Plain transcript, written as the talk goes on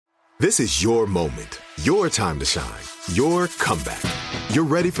This is your moment, your time to shine, your comeback. You're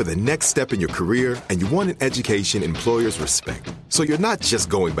ready for the next step in your career, and you want an education employers respect. So you're not just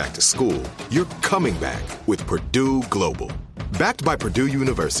going back to school, you're coming back with Purdue Global. Backed by Purdue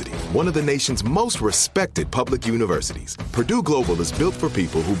University, one of the nation's most respected public universities, Purdue Global is built for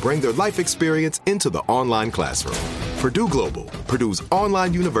people who bring their life experience into the online classroom. Purdue Global, Purdue's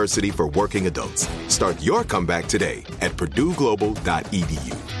online university for working adults. Start your comeback today at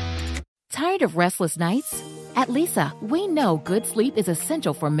purdueglobal.edu. Tired of restless nights? At Leesa, we know good sleep is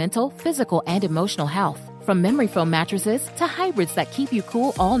essential for mental, physical, and emotional health. From memory foam mattresses to hybrids that keep you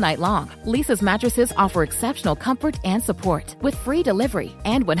cool all night long, Leesa's mattresses offer exceptional comfort and support with free delivery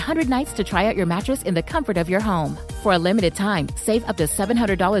and 100 nights to try out your mattress in the comfort of your home. For a limited time, save up to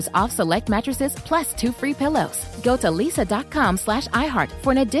 $700 off select mattresses plus 2 free pillows. Go to leesa.com/iHeart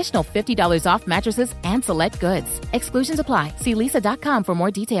for an additional $50 off mattresses and select goods. Exclusions apply. See leesa.com for more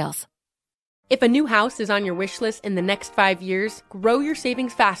details. If a new house is on your wish list in the next 5 years, grow your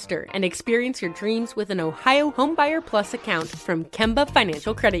savings faster and experience your dreams with an Ohio Homebuyer Plus account from Kemba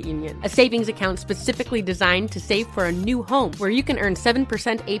Financial Credit Union. A savings account specifically designed to save for a new home where you can earn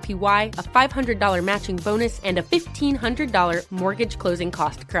 7% APY, a $500 matching bonus, and a $1,500 mortgage closing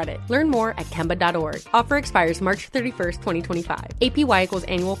cost credit. Learn more at Kemba.org. Offer expires March 31st, 2025. APY equals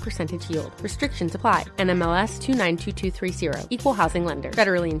annual percentage yield. Restrictions apply. NMLS 292230. Equal housing lender.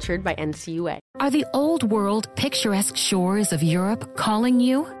 Federally insured by NCUA. Are the old world picturesque shores of Europe calling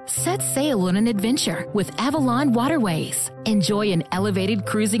you? Set sail on an adventure with Avalon Waterways. Enjoy an elevated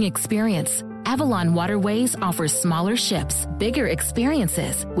cruising experience. Avalon Waterways offers smaller ships, bigger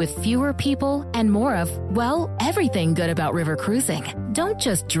experiences, with fewer people and more of, well, everything good about river cruising. Don't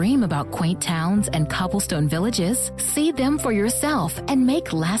just dream about quaint towns and cobblestone villages. See them for yourself and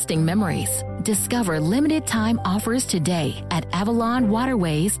make lasting memories. Discover limited time offers today at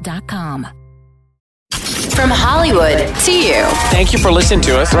AvalonWaterways.com. From Hollywood to you. Thank you for listening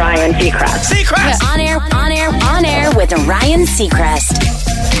to us. Ryan Seacrest. On air with Ryan Seacrest.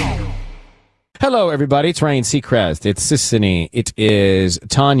 Hello, everybody. It's Ryan Seacrest. It's Sissany. It is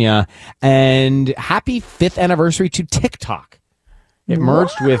Tanya. And happy 5th anniversary to TikTok. It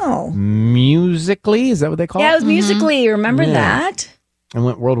merged with Musical.ly. Is that what they call it? Yeah, it was Musical.ly. Remember that? And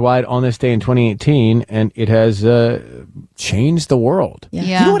went worldwide on this day in 2018. And it has changed the world.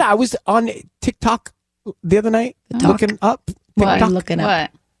 Yeah. You know what? I was on TikTok the other night looking up. What?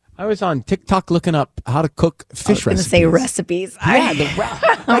 I was on TikTok looking up how to cook fish recipes. I was going to say recipes.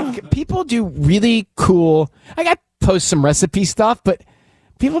 Yeah, like, people do really cool. I post some recipe stuff, but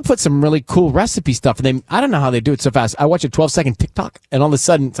people put some really cool recipe stuff, and I don't know how they do it so fast. I watch a 12-second TikTok, and all of a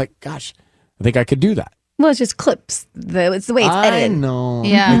sudden, it's like, gosh, I think I could do that. Well, it's just clips. It's the way it's edited. I know.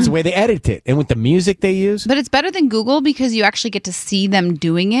 Yeah. It's the way they edit it, and with the music they use. But it's better than Google because you actually get to see them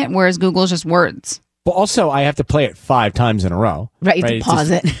doing it, whereas Google is just words. But also, I have to play it 5 times in a row. Right, you have to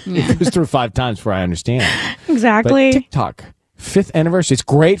pause it. It goes through 5 times before I understand. Exactly. But TikTok, 5th anniversary. It's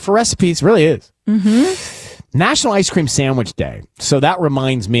great for recipes. It really is. Mm-hmm. National Ice Cream Sandwich Day. So that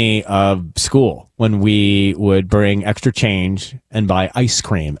reminds me of school when we would bring extra change and buy ice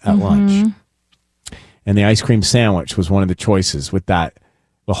cream at lunch. And the ice cream sandwich was one of the choices with the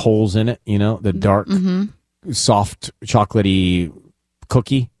holes in it, the dark, soft, chocolatey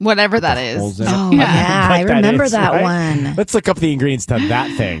cookie. Whatever that is. Oh, yeah. I remember that one. Let's look up the ingredients to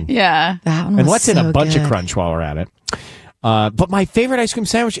that thing. Yeah. That one was And what's in a bunch good. of crunch while we're at it. But my favorite ice cream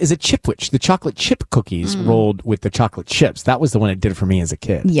sandwich is a Chipwich, the chocolate chip cookies rolled with the chocolate chips. That was the one that did it for me as a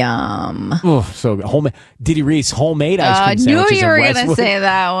kid. Yum. Oh, so homemade. Diddy Reese homemade ice cream I knew sandwiches you were in going to Westwood. say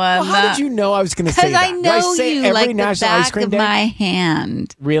that one. Well, how did you know I was going to say Because that? I Do know say you every like the National Ice back Cream of Day? my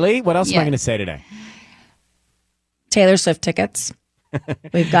hand. Really? What else am I Yeah. going to say today? Taylor Swift tickets.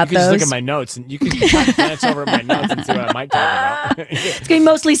 We've got You can just those. look at my notes, and you can glance over at my notes and see what I might talk about. It's going to be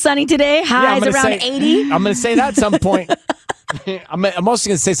mostly sunny today. Highs I'm gonna around say- 80. I'm going to say that at some point. I'm also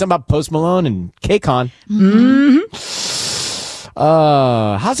going to say something about Post Malone and KCON.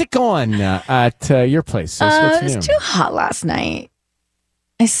 How's it going at your place? Sis? What's It was new? too hot last night.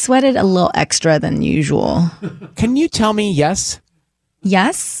 I sweated a little extra than usual. Can you tell me yes?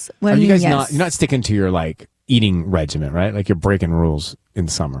 Yes? What Are do you mean, guys yes? you're not sticking to your eating regimen, right? Like you're breaking rules in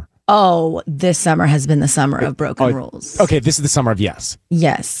summer. Oh, this summer has been the summer of broken rules. Okay, this is the summer of yes.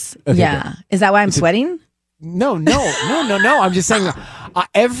 Yes. Okay, yeah. Is that why I'm sweating? No. I'm just saying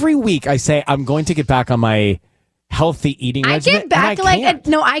every week I say I'm going to get back on my healthy eating I regimen. get back and I can't.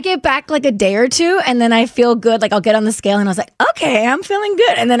 I get back like a day or two, and then I feel good. Like I'll get on the scale, and I was like, okay, I'm feeling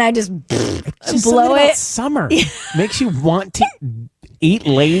good, and then I just Just blow something about it. Summer makes you want to eat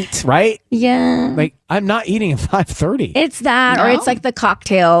late, right? Yeah. Like I'm not eating at 5:30. It's that, or it's like the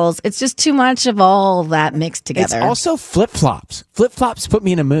cocktails. It's just too much of all that mixed together. It's also flip-flops. Flip-flops put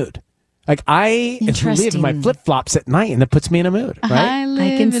me in a mood. Like I live in my flip-flops at night, and that puts me in a mood, right?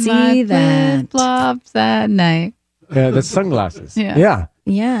 I can see that. Flip-flops at night. Yeah, that's sunglasses. Yeah.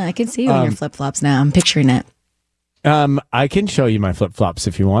 Yeah, I can see you in your flip-flops now. I'm picturing it. I can show you my flip-flops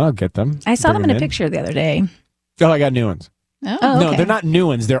if you want. I'll get them. I saw Bring them in a picture the other day. Oh, I got new ones. Oh. No, okay. they're not new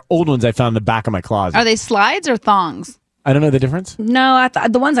ones. They're old ones I found in the back of my closet. Are they slides or thongs? I don't know the difference. No, I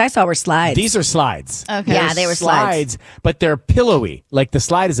thought the ones I saw were slides. These are slides. Okay. Yeah, they were slides. But they're pillowy. Like the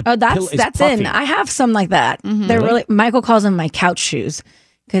slide is a Oh, that's puffy. in. I have some like that. They're really. Michael calls them my couch shoes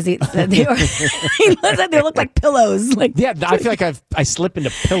because he said they were. He said they look like pillows. Like Yeah, I feel like I slip into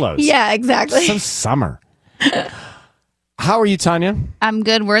pillows. yeah, exactly. So summer. How are you, Tanya? I'm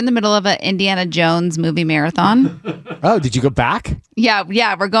good. We're in the middle of an Indiana Jones movie marathon. Oh, did you go back? Yeah.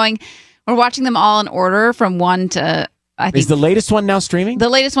 We're watching them all in order from 1 to, I think. Is the latest one now streaming? The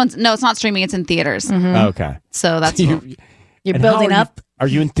latest one's, no, it's not streaming. It's in theaters. Okay. So that's You're And building how are up. Are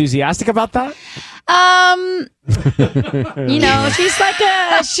you enthusiastic about that? You know, she's like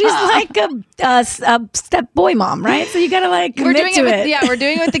a step boy mom, right? So you gotta like commit we're doing to it. We're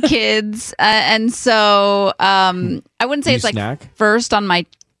doing it with the kids, and so I wouldn't say You it's like snack? first on my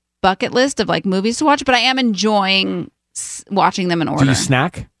bucket list of like movies to watch, but I am enjoying watching them in order. Do you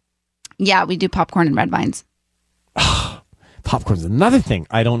snack? Yeah, we do popcorn and red vines. Popcorn's another thing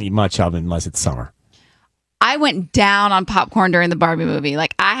I don't eat much of unless it's summer. I went down on popcorn during the Barbie movie.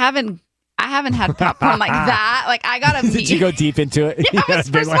 Like I haven't had popcorn like that. Like I gotta. Did you go deep into it? Yeah, Yes,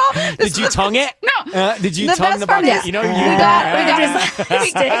 first big of one. all, Did you tongue it? No. Did you The tongue best the part bucket? is You know, we got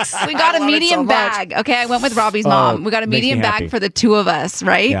Sticks. we got a I love it medium so much. bag. Okay, I went with Robbie's mom. We got a makes me medium happy. bag for the two of us,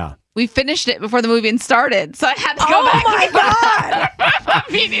 right? Yeah. We finished it before the movie even started, so I had to go Oh back. my god!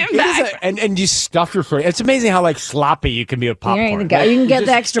 A medium It is bag. and you stuff your food. It's amazing how like sloppy you can be with popcorn. There you go. Like, You can you're get the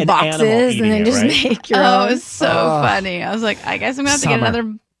just extra an boxes animal and eating then it, just right? make your Oh, own. it was so funny. I was like, I guess I'm gonna have to get Summer.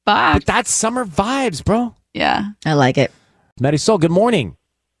 another box. But that's summer vibes, bro. Yeah. I like it. Marisol, good morning.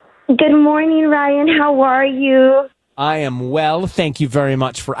 Good morning, Ryan. How are you? I am well. Thank you very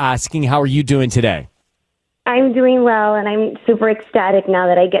much for asking. How are you doing today? I'm doing well, and I'm super ecstatic now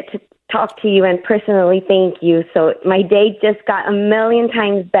that I get to talk to you and personally thank you. So my day just got a million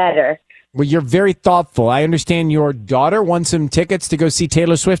times better. Well, you're very thoughtful. I understand your daughter won some tickets to go see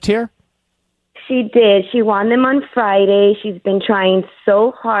Taylor Swift here. She did. She won them on Friday. She's been trying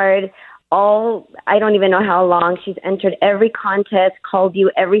so hard. I don't even know how long. She's entered every contest, called you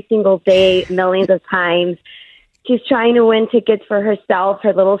every single day, millions of times. She's trying to win tickets for herself,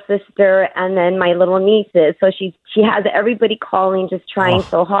 her little sister, and then my little nieces. So she has everybody calling, just trying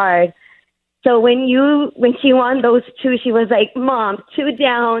so hard. So when she won those two, she was like, "Mom, 2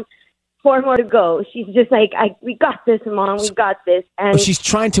 down, 4 more to go." She's just like, "We got this, Mom. We got this." And She's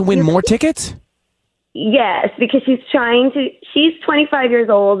trying to win more tickets? yes, because she's 25 years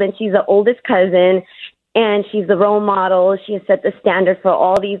old and she's the oldest cousin and she's the role model. She has set the standard for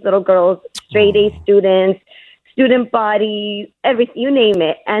all these little girls, straight A students, student body, everything, you name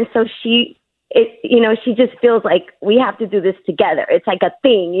it. And so she just feels like we have to do this together. It's like a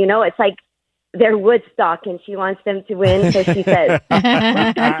thing, it's like they're Woodstock and she wants them to win. So she says,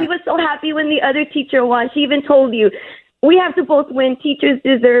 and she was so happy when the other teacher won. She even told you, we have to both win. Teachers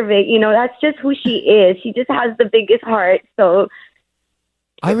deserve it. That's just who she is. She just has the biggest heart. So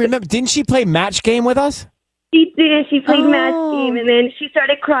I remember, didn't she play Match Game with us? she did. She played match game, and then she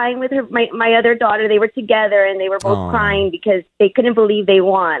started crying with my other daughter. They were together, and they were both crying because they couldn't believe they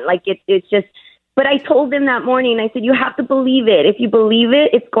won. Like it's just. But I told them that morning. I said, you have to believe it. If you believe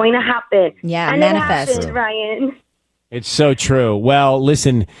it, it's going to happen. Yeah, and manifest. It happened, Ryan. It's so true. Well,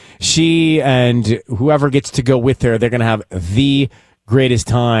 listen, she and whoever gets to go with her, they're going to have the greatest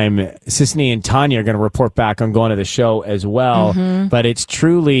time. Sisney and Tanya are going to report back on going to the show as well. But it's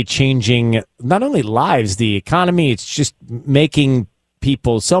truly changing not only lives, the economy, it's just making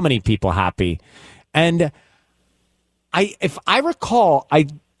so many people happy. And if I recall,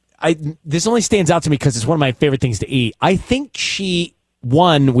 this only stands out to me because it's one of my favorite things to eat. I think she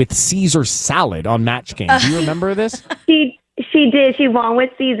won with Caesar salad on Match Game. Do you remember this? She did. She won with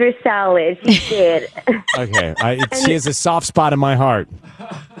Caesar salad. She did. Okay. She has a soft spot in my heart.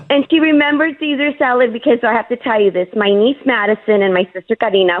 And she remembered Caesar salad because I have to tell you this. My niece Madison and my sister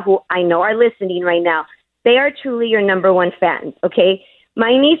Karina, who I know are listening right now, they are truly your number one fans, okay?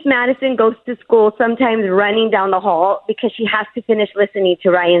 My niece Madison goes to school sometimes running down the hall because she has to finish listening to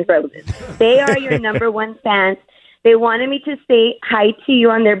Ryan's Roses. They are your number one fans. They wanted me to say hi to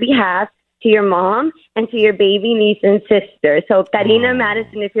you on their behalf. to your mom, and to your baby niece and sister. So, Karina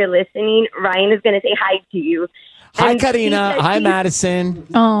Madison, if you're listening, Ryan is going to say hi to you. Hi, And Karina. Hi, Madison.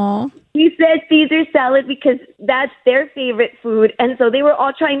 Oh, he said Caesar salad because that's their favorite food. And so they were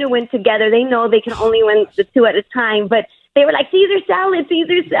all trying to win together. They know they can only win the two at a time, but they were like, Caesar salad,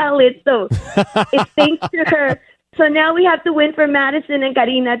 Caesar salad. So it's thanks to her. So now we have to win for Madison and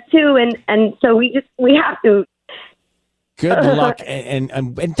Karina too. And so we have to. Good luck.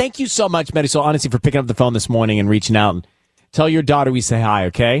 And thank you so much, Marisol, honestly, for picking up the phone this morning and reaching out. And tell your daughter we say hi,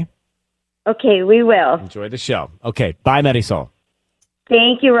 okay? Okay, we will. Enjoy the show. Okay. Bye, Marisol.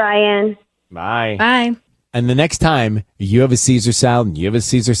 Thank you, Ryan. Bye. bye. And the next time you have a Caesar salad and you have a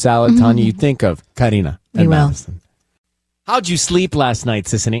Caesar salad, Tanya, you think of Karina and We will. Madison. How'd you sleep last night,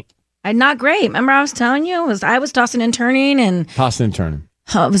 Sissany? Not great. Remember I was telling you, I was tossing and turning, and Tossing and turning.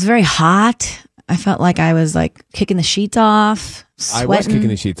 it was very hot. I felt like I was like kicking the sheets off. I was sweating. kicking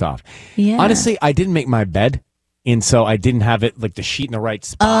the sheets off. Yeah. Honestly, I didn't make my bed. And so I didn't have it like the sheet in the right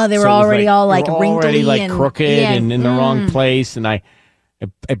spot. Oh, they were So it was already all, they like, were already wrinkly like and- crooked yeah. and in the wrong place. And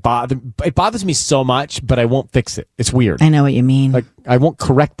it bothers me so much, but I won't fix it. It's weird. I know what you mean. Like I won't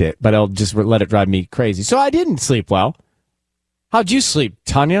correct it, but I'll just let it drive me crazy. So I didn't sleep well. How'd you sleep,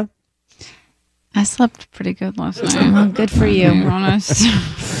 Tanya? I slept pretty good last night. Oh, good for To be you. honest.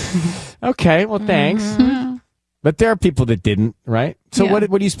 Okay, well, thanks. But there are people that didn't, right? So Yeah. what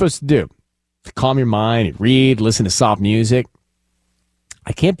are you supposed to do? Calm your mind, read, listen to soft music.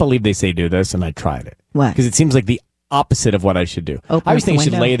 I can't believe they say do this, and I tried it. What? Because it seems like the opposite of what I should do. Open I always up the think I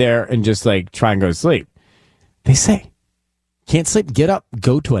should window. lay there and just like try and go to sleep. They say, can't sleep, get up,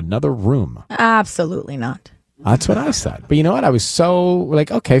 go to another room. Absolutely not. That's what I said. But you know what? I was so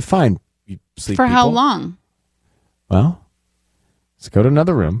like, okay, fine. You sleep For how people. long? Well, let's go to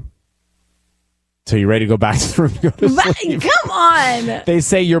another room. So you're ready to go back to the room to go to Right, sleep. come on. They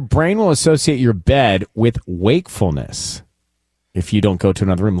say your brain will associate your bed with wakefulness if you don't go to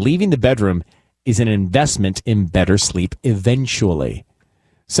another room. Leaving the bedroom is an investment in better sleep eventually.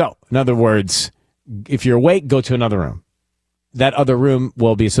 So, in other words, if you're awake, go to another room. That other room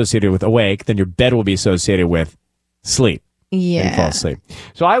will be associated with awake, then your bed will be associated with sleep. And you fall Yeah. asleep.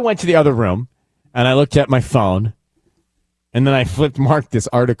 So I went to the other room and I looked at my phone and then I marked this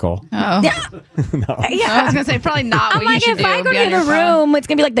article. Oh. Yeah. I was going to say, probably not I'm what like, you should if do. I go be to on your the phone. room, it's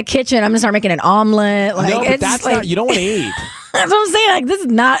gonna be like the kitchen. I'm gonna start making an omelet. Like, No, but it's that's like, not, you don't want to eat. That's what I'm saying. Like, this is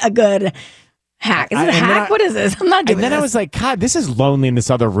not a good hack. Is it a and then hack? What is this? I'm not doing And then this. I was like, God, this is lonely in this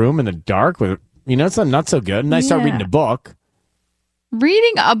other room in the dark with, it's not so good. And I started Yeah. reading a book,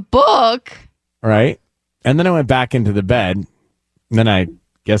 Reading a book. right? And then I went back into the bed. And then I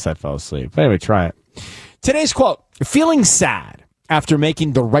guess I fell asleep. But anyway, try it. Today's quote, feeling sad after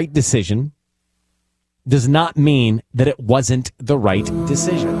making the right decision does not mean that it wasn't the right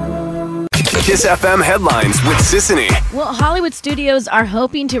decision. Kiss FM headlines with Sissany. Well, Hollywood studios are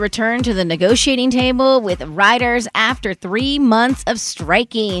hoping to return to the negotiating table with writers after 3 months of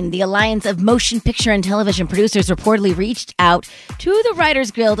striking. The Alliance of Motion Picture and Television Producers reportedly reached out to the Writers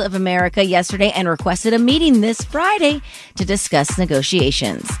Guild of America yesterday and requested a meeting this Friday to discuss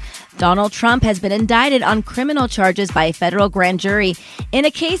negotiations. Donald Trump has been indicted on criminal charges by a federal grand jury in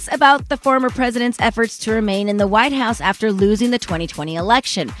a case about the former president's efforts to remain in the White House after losing the 2020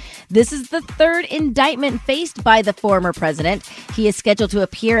 election. This is the third indictment faced by the former president. He is scheduled to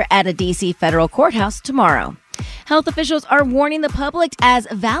appear at a D.C. federal courthouse tomorrow. Health officials are warning the public as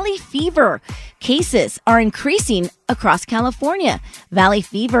valley fever cases are increasing across California. Valley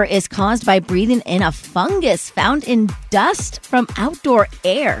fever is caused by breathing in a fungus found in dust from outdoor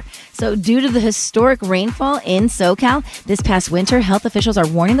air. So due to the historic rainfall in SoCal this past winter, health officials are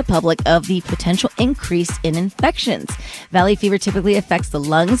warning the public of the potential increase in infections. Valley fever typically affects the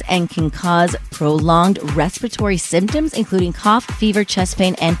lungs and can cause prolonged respiratory symptoms, including cough, fever, chest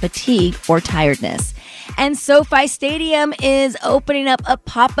pain, and fatigue or tiredness. And SoFi Stadium is opening up a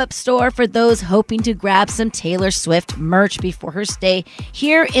pop-up store for those hoping to grab some Taylor Swift merch before her stay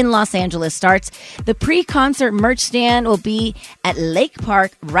here in Los Angeles starts. The pre-concert merch stand will be at Lake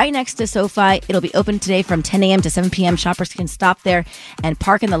Park right next to SoFi. It'll be open today from 10 a.m. to 7 p.m. Shoppers can stop there and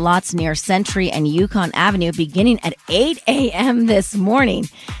park in the lots near Century and Yukon Avenue beginning at 8 a.m. this morning.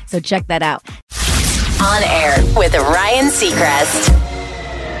 So check that out. On air with Ryan Seacrest.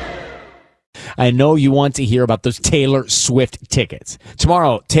 I know you want to hear about those Taylor Swift tickets.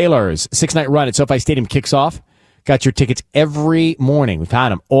 Tomorrow, Taylor's 6-night run at SoFi Stadium kicks off. Got your tickets every morning. We've had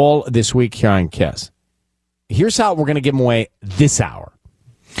them all this week here on KISS. Here's how we're going to give them away this hour.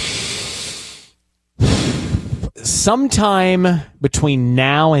 Sometime between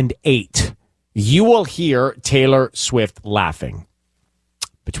now and 8, you will hear Taylor Swift laughing.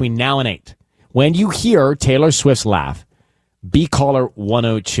 between now and 8. When you hear Taylor Swift's laugh, be caller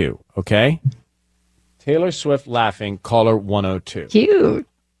 102, okay? Taylor Swift laughing, caller 102. Cute.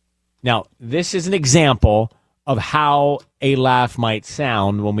 Now, this is an example of how a laugh might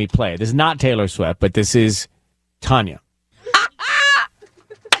sound when we play. This is not Taylor Swift, but this is Tanya.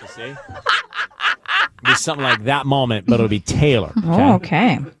 You see? It'll be something like that moment, but it'll be Taylor. Okay? Oh,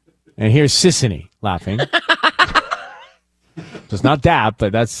 okay. And here's Sissany laughing. So it's not that,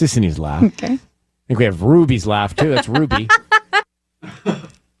 but that's Sissany's laugh. Okay. I think we have Ruby's laugh, too. That's Ruby.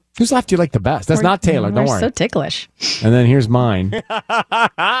 Whose laugh do you like the best? That's not Taylor. Don't We're worry. so ticklish. And then here's mine.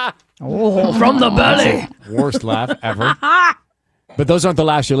 Oh, from the belly. Worst laugh ever. But those aren't the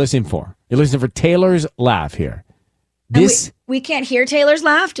laughs you're listening for. You're listening for Taylor's laugh here. This We can't hear Taylor's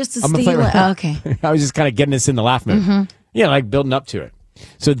laugh just to I'm gonna see. play right- Okay. I was just kind of getting us in the laugh mood. Yeah, like building up to it.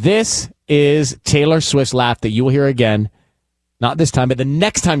 So this is Taylor Swift's laugh that you will hear again. Not this time, but the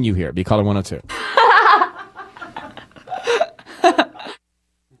next time you hear it. Be caller 102.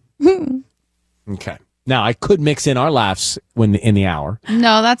 Okay. Now, I could mix in our laughs in the hour.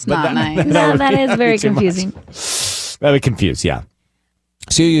 No, that's not nice. No, that is very too much. confusing. That would confuse, yeah.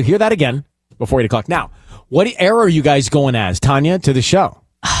 So you hear that again before 8 o'clock. Now, what era are you guys going as, Tanya, to the show?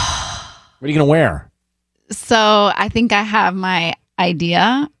 What are you going to wear? So I think I have my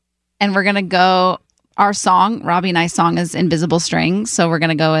idea, and we're going to go. Our song, Robbie and I's song, is Invisible String. So we're going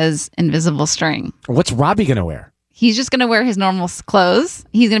to go as Invisible String. What's Robbie going to wear? He's just going to wear his normal clothes.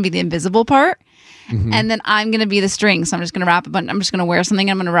 He's going to be the invisible part. And then I'm going to be the string. So I'm just going to I'm just going to wear something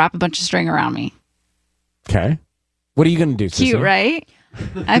and I'm going to wrap a bunch of string around me. Okay. What are you going to do, Cute, Sissy? right?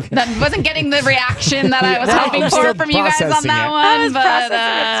 That wasn't getting the reaction that I was No, hoping I'm for still from you guys on processing that it. one. But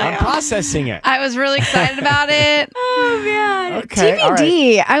I'm processing it. I was really excited about it. Oh, man. Okay, all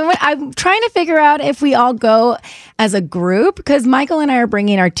TBD. I'm trying to figure out if we all go as a group because Michael and I are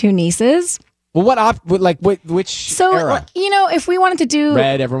bringing our 2 nieces. Well, which So, era? if we wanted to do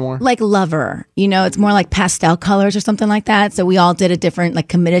Red, Evermore? like Lover, it's more like pastel colors or something like that. So we all did a different, like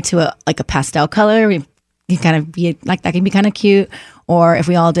committed to a pastel color. We kind of be like that can be kind of cute. Or if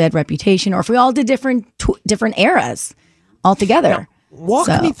we all did Reputation, or if we all did different eras all together. Walk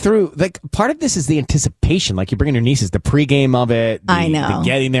me through, part of this is the anticipation. Like, you're bringing your nieces, the pregame of it, I know. the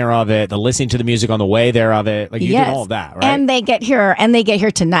getting there of it, the listening to the music on the way there of it. Like, you're doing all of that, right? And they get here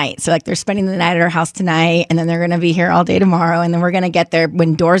tonight. So like they're spending the night at our house tonight, and then they're going to be here all day tomorrow, and then we're going to get there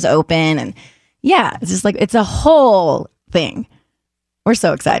when doors open. And yeah, it's just like, it's a whole thing. We're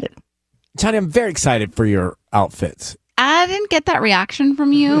so excited. Tanya, I'm very excited for your outfits. I didn't get that reaction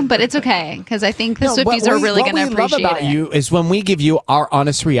from you, but it's okay because I think the Swifties are really going to appreciate What we love about it. you is when we give you our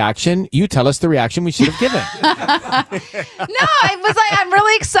honest reaction, you tell us the reaction we should have given. No, I'm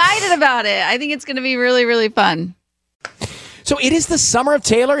really excited about it. I think it's going to be really, really fun. So it is the summer of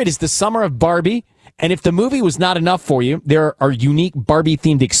Taylor. It is the summer of Barbie. And if the movie was not enough for you, there are unique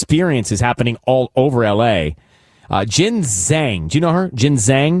Barbie-themed experiences happening all over L.A. Jin Zhang. Do you know her? Jin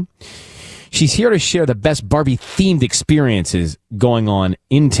Zhang? She's here to share the best Barbie-themed experiences going on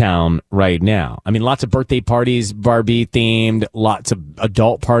in town right now. I mean, lots of birthday parties, Barbie-themed, lots of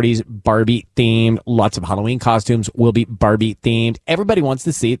adult parties, Barbie-themed, lots of Halloween costumes will be Barbie-themed. Everybody wants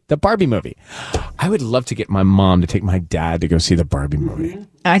to see the Barbie movie. I would love to get my mom to take my dad to go see the Barbie movie.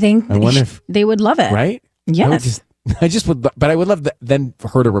 I think I wonder if, they would love it. right? Yes. I just would, but I would love then for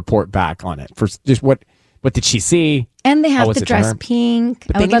her to report back on it for just what did she see? And they have was to it dress her? pink.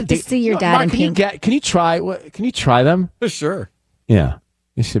 But I they would need love to see your dad Mark, in can pink. Can you try? Can you try them? Sure. Yeah,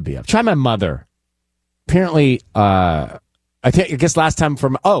 it should be up. Try my mother. Apparently, I guess last time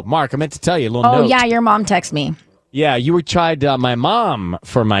Mark, I meant to tell you a little note. Oh yeah, your mom texted me. Yeah, you tried my mom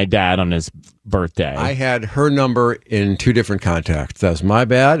for my dad on his birthday. I had her number in 2 different contacts. That's my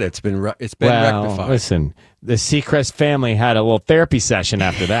bad. It's been rectified. Listen, the Seacrest family had a little therapy session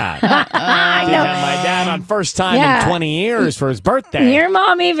after that. I know. Had my dad on first time Yeah. in 20 years for his birthday. Your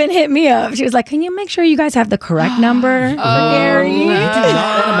mom even hit me up. She was like, "Can you make sure you guys have the correct number for Gary?" You do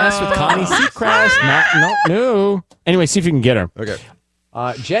not want to mess with Connie Seacrest. No. Anyway, see if you can get her. Okay.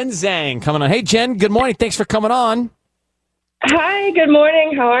 Jen Zhang coming on. Hey, Jen, good morning. Thanks for coming on. Hi, good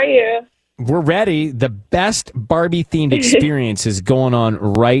morning. How are you? We're ready. The best Barbie-themed experience is going on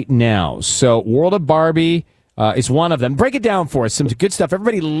right now. So World of Barbie is one of them. Break it down for us. Some good stuff.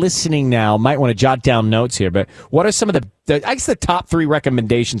 Everybody listening now might want to jot down notes here, but what are some of the top 3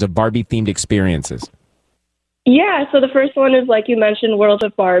 recommendations of Barbie-themed experiences? Yeah, so the first one is, like you mentioned, World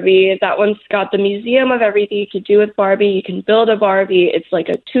of Barbie. That one's got the museum of everything you could do with Barbie. You can build a Barbie. It's like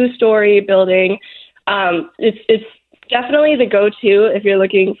a 2-story building. It's definitely the go-to if you're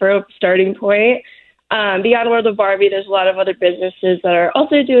looking for a starting point. beyond World of Barbie, there's a lot of other businesses that are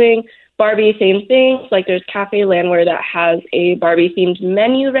also doing Barbie-themed things. Like there's Cafe Landwehr that has a Barbie-themed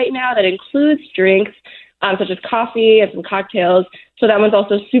menu right now that includes drinks, such as coffee and some cocktails. So that one's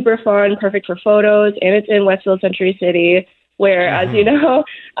also super fun, perfect for photos, and it's in Westfield Century City, where, as you know,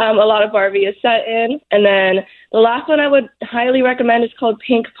 a lot of Barbie is set in. And then the last one I would highly recommend is called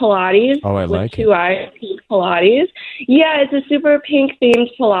Pink Pilates. Oh, I like with two I's, Pink Pilates. Yeah, it's a super pink-themed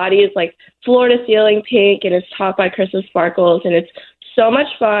Pilates, like floor-to-ceiling pink, and it's taught by Crystal Sparkles, and it's so much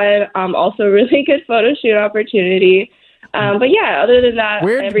fun. Also, really good photo shoot opportunity. But yeah, other than that,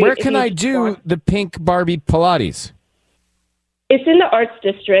 where can I do the Pink Barbie Pilates? It's in the Arts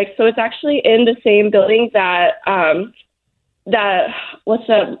District, so it's actually in the same building that what's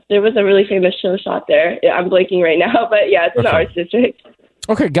up? There was a really famous show shot there. I'm blanking right now, but yeah, it's in the Arts District.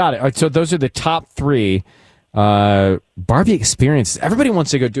 Okay, got it. All right, so those are the top 3 Barbie experiences. Everybody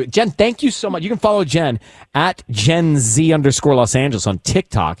wants to go do it. Jen, thank you so much. You can follow Jen at GenZ_Los Angeles on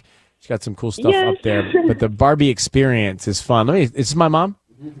TikTok. She's got some cool stuff up there. But the Barbie experience is fun. Is this my mom?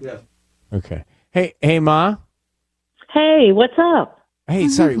 Yeah. Okay. Hey, Ma. Hey, what's up? Hey,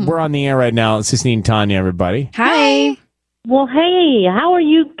 sorry, we're on the air right now. It's Sissy and Tanya, everybody. Hi. Well, hey, how are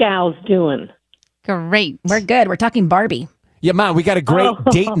you gals doing? Great. We're good. We're talking Barbie. Yeah, Ma, we got a great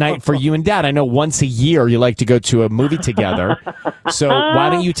date night for you and Dad. I know once a year you like to go to a movie together. So why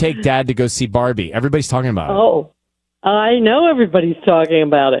don't you take Dad to go see Barbie? Everybody's talking about it. Oh, I know everybody's talking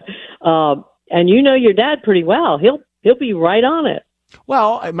about it. And you know your dad pretty well. He'll be right on it.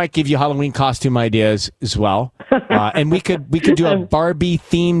 Well, I might give you Halloween costume ideas as well. And we could do a Barbie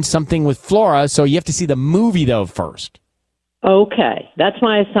themed something with Flora. So you have to see the movie though first. Okay, that's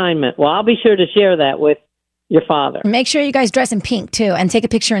my assignment. Well, I'll be sure to share that with your father. Make sure you guys dress in pink too, and take a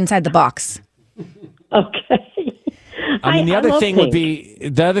picture inside the box. Okay. I mean, the other thing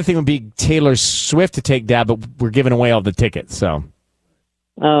would be Taylor Swift to take Dad, but we're giving away all the tickets. So.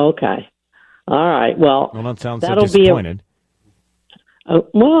 Oh, okay. All right. Well, don't sound so that'll disappointed.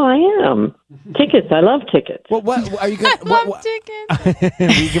 Well, I am. Tickets. I love tickets. Well, what are you going to love tickets.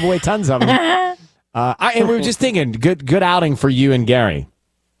 We give away tons of them. And we were just thinking, good outing for you and Gary.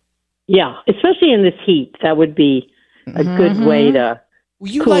 Yeah, especially in this heat, that would be a good way to.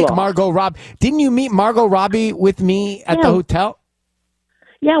 You cool like off. Margot Robbie? Didn't you meet Margot Robbie with me at the hotel?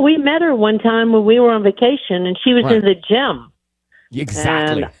 Yeah, we met her one time when we were on vacation, and she was Right. in the gym.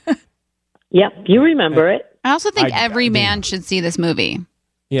 Exactly. Yep, you remember it. I also think every man should see this movie.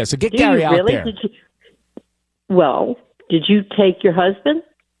 Yeah, so get Do Gary you out really? there. Did you take your husband?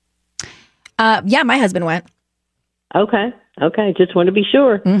 Yeah, my husband went. Okay. Just want to be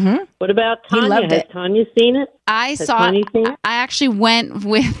sure. Mm-hmm. What about Tanya? He loved Has it. Tanya seen it? I Has saw Tanya it. seen it? I actually went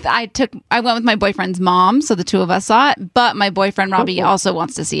with my boyfriend's mom, so the two of us saw it. But my boyfriend Robbie also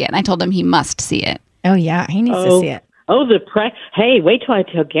wants to see it, and I told him he must see it. Oh yeah, he needs to see it. Oh, Hey, wait till I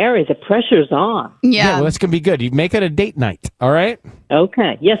tell Gary. The pressure's on. Yeah, well, that's gonna be good. You make it a date night. All right.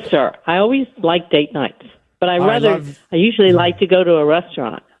 Okay. Yes, sir. I always like date nights, but I usually like to go to a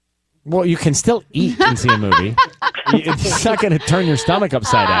restaurant. Well, you can still eat and see a movie. It's not going to turn your stomach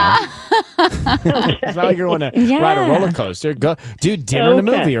upside down. It's not like you're going to ride a roller coaster. Go do dinner and a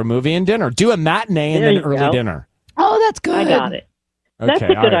movie, or movie and dinner. Do a matinee and There then you early go. dinner. Oh, that's good. I got it. That's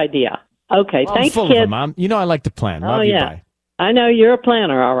Okay, a all good right. idea. Okay, Well, thanks, I'm full kids. of them, Mom. You know I like to plan. Love Oh, you. yeah. Bye. I know you're a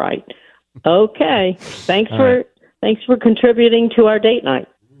planner, all right. Okay. Thanks All thanks for contributing to our date night.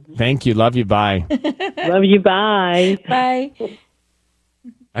 Thank you. Love you. Bye. Love you. Bye. Bye.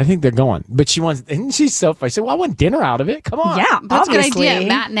 I think they're going. But she wants, isn't she so funny? I said, well, I want dinner out of it. Come on. Yeah, That's a good obviously. idea.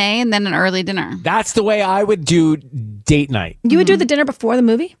 Matinee and then an early dinner. That's the way I would do date night. You would do the dinner before the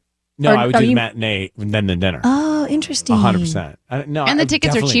movie? No, Or I would are do the you- matinee and then the dinner. Oh, interesting. 100%. No, And the I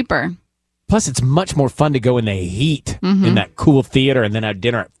tickets are definitely- cheaper. Plus, it's much more fun to go in the heat Mm-hmm. in that cool theater and then have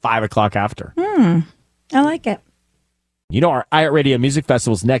dinner at 5 o'clock after. I like it. You know, our iHeartRadio Music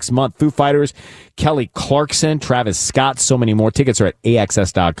Festival's next month. Foo Fighters, Kelly Clarkson, Travis Scott, so many more. Tickets are at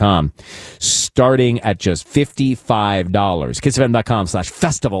AXS.com, starting at just $55.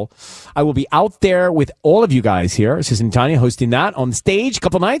 KissFM.com/festival. I will be out there with all of you guys here. Assistant and Tanya hosting that on the stage a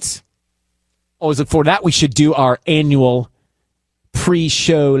couple nights. Always look forward to that. We should do our annual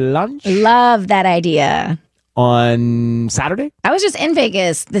pre-show lunch Love that idea. on Saturday. I was just in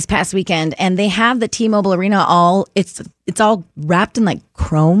Vegas this past weekend, and they have the T-Mobile Arena it's all wrapped in like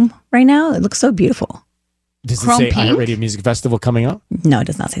chrome right now. It looks so beautiful. Does Chrome it say pink? iHeartRadio Music Festival coming up? No, it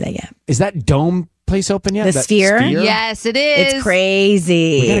does not say that yet. Is that dome place open yet? The That Sphere? Yes, it is. It's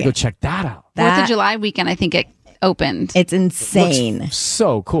crazy. We gotta go check that out. 4th of July weekend, I think it opened. It's insane. Looks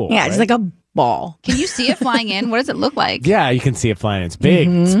so cool. Yeah, it's right? like a ball. Can you see it flying in? What does it look like? Yeah, you can see it flying. It's big.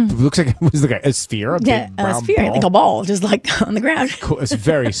 It looks like a sphere. Yeah, big a brown sphere, ball. like a ball, just like on the ground. Cool. It's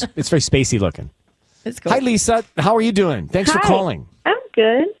very spacey looking. It's cool. Hi, Lisa. How are you doing? Thanks for Hi. calling. I'm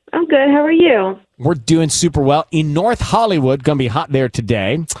good. How are you? We're doing super well in North Hollywood. Going to be hot there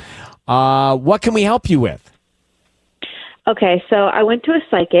today. What can we help you with? Okay, so I went to a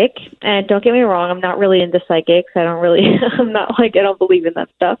psychic, and don't get me wrong, I'm not really into psychics. I don't believe in that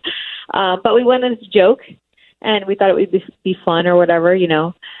stuff. But we went as a joke, and we thought it would be fun or whatever, you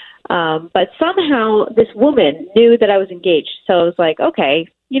know. But somehow this woman knew that I was engaged. So I was like, okay,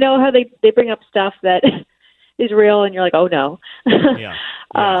 you know how they bring up stuff that is real, and you're like, oh no. Yeah.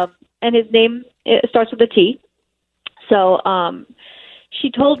 And his name starts with a T. So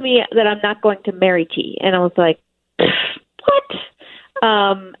she told me that I'm not going to marry T, and I was like, what?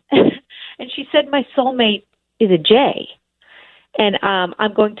 And she said my soulmate is a J, and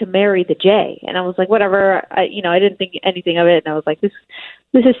I'm going to marry the J. And I was like, whatever. I didn't think anything of it, and I was like, this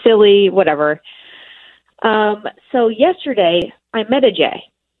is silly, whatever. So yesterday I met a J,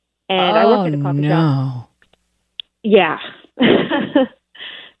 and I work at a coffee shop. Yeah.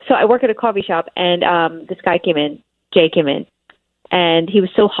 So I work at a coffee shop, and this guy came in, Jay came in, and he was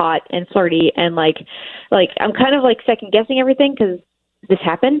so hot and flirty, and like I'm kind of like second guessing everything because this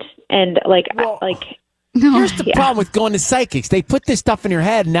happened, and Here's the problem with going to psychics. They put this stuff in your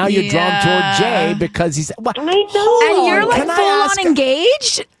head, and now you're drawn toward Jay because he's. What? I know. And you're like full on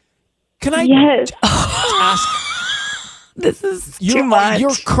engaged? Can I ask? This is too much.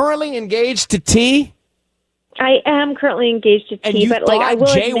 You're currently engaged to T? I am currently engaged to T, and you but thought I will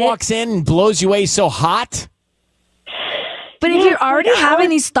Jay admit, walks in and blows you away so hot? But if you're already having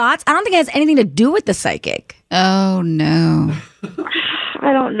these thoughts, I don't think it has anything to do with the psychic. Oh, no.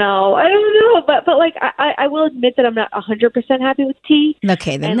 I don't know, but like I will admit that I'm not 100% happy with T.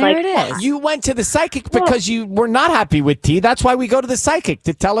 Okay, then And, there like, it is. You went to the psychic because you were not happy with T. That's why we go to the psychic,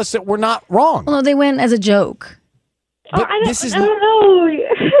 to tell us that we're not wrong. Well, no, they went as a joke. But I don't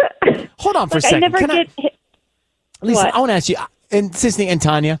know. Hold on for a Like, second. I never Can get hit. Lisa, What? I want to ask you, and Sisney and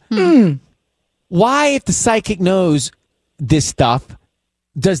Tanya, why, if the psychic knows this stuff,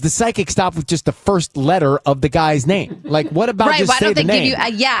 does the psychic stop with just the first letter of the guy's name? Like, what about Right, just why say don't the they give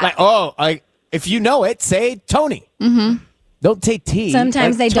name? you yeah. Like, if you know it, say Tony. Mm-hmm. Don't say T.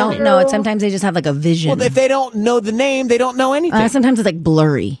 Sometimes they Tony. don't know it. Sometimes they just have like a vision. Well, if they don't know the name, they don't know anything. Sometimes it's like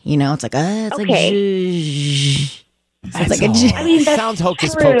blurry, you know? It's like, it's like, zh. It's like a j- I mean, that's sounds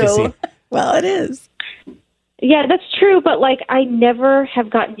hocus true. pocusy. Well, it is. Yeah, that's true, but like I never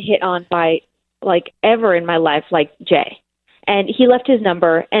have gotten hit on by like ever in my life like Jay. And he left his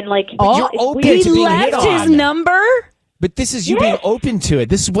number, and like you're it's open weird. to being hit Left his on. number? But this is you being open to it.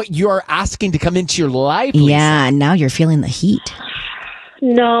 This is what you're asking to come into your life, Lisa. Yeah, now you're feeling the heat.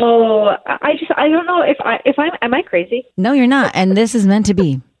 No, I don't know if I'm am I crazy? No, you're not. And this is meant to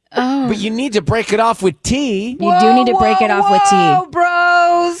be. Oh. But you need to break it off with T. You do need to break it off with T.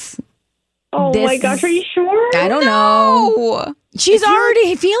 Bros. Oh This my gosh, are you sure? I don't know. She's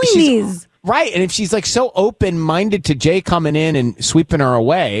already feeling these. Right. And if she's like so open minded to Jay coming in and sweeping her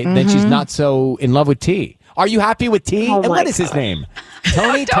away, then she's not so in love with T. Are you happy with T? Oh And my what is his name?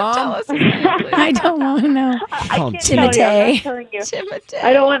 Tony, Tom? I don't want to know. I can't Timotei. tell you, I'm not telling you.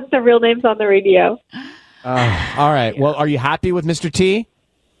 I don't want the real names on the radio. All right. Well, are you happy with Mr. T?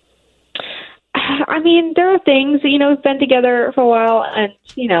 I mean, there are things, you know, we've been together for a while, and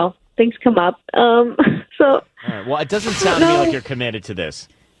you know, things come up. So All right. Well, it doesn't sound to me like you're committed to this.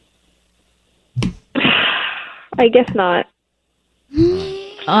 I guess not.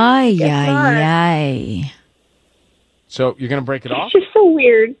 Ay, Guess ay, not. ay. So you're going to break it off? It's just so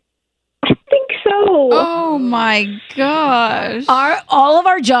weird. I think so. Oh my gosh. All of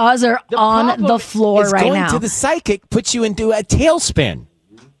our jaws are on the floor It's right going now. to the psychic puts you into a tailspin.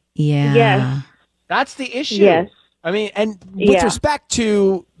 Yeah. Yes. That's the issue. Yes. I mean, and with Yeah. respect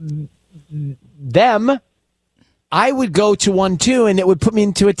to them, I would go to one too, and it would put me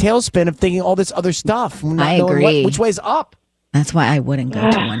into a tailspin of thinking all this other stuff. Not I knowing agree. which way's up. That's why I wouldn't go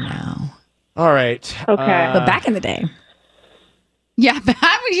to one now. All right. Okay. But back in the day, Yeah,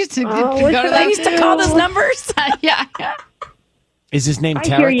 we used to Oh, go what to should that. I used to call those numbers. Yeah. Is his name I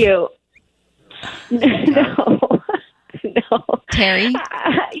Tarek? hear you. No. No. Terry.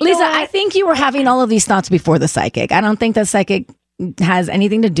 Lisa, I think you were having all of these thoughts before the psychic. I don't think the psychic has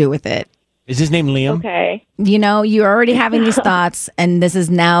anything to do with it. Is his name Liam? Okay. You know, you're already having these thoughts, and this is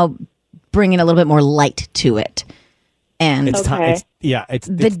now bringing a little bit more light to it. And It's time. Okay.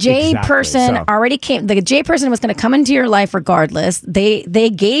 The J person already came. The J person was going to come into your life regardless. They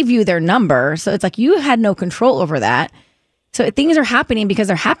gave you their number, so it's like you had no control over that. So things are happening because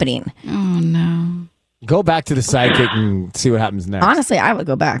they're happening. Oh, no. Go back to the psychic and see what happens next. Honestly, I would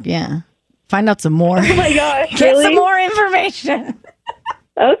go back. Yeah. Find out some more. Oh my gosh. Get really? some more information.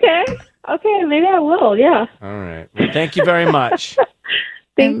 Okay. Okay, maybe I will. Yeah. All right. Well, thank you very much.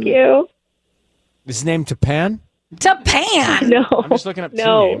 Thank you. This is named Tapan? Tapan. No. I'm just looking up two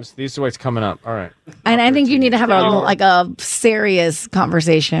names. These are what's coming up. All right. And I think you need to have a serious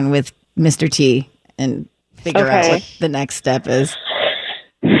conversation with Mr. T and figure out what the next step is.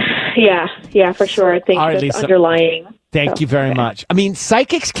 Yeah, for sure. I think All right, that's Lisa. underlying. Thank you very much. I mean,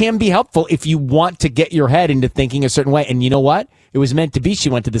 psychics can be helpful if you want to get your head into thinking a certain way. And you know what? It was meant to be. She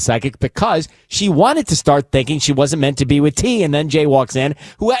went to the psychic because she wanted to start thinking she wasn't meant to be with T. And then Jay walks in.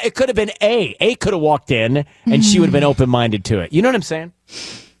 It could have been A. A could have walked in and she would have been open-minded to it. You know what I'm saying?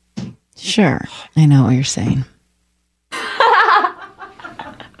 Sure. I know what you're saying.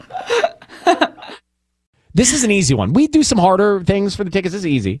 This is an easy one. We do some harder things for the tickets. This is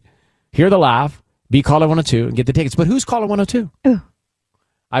easy. Hear the laugh. Be caller 102 and get the tickets. But who's caller 102? Ooh.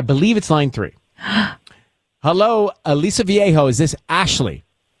 I believe it's line 3. Hello, Elisa Viejo. Is this Ashley?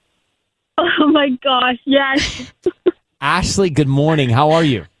 Oh my gosh, yes. Ashley, good morning. How are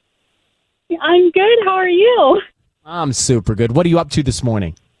you? I'm good. How are you? I'm super good. What are you up to this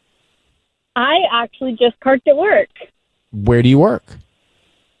morning? I actually just parked at work. Where do you work?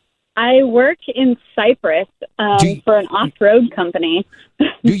 I work in Cyprus for an off-road company.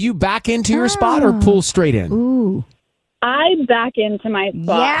 Do you back into your spot or pull straight in? Ooh. I back into my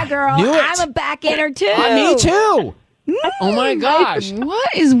spot. Yeah, girl. Knew it. I'm a back inner too. Me too. Oh my gosh.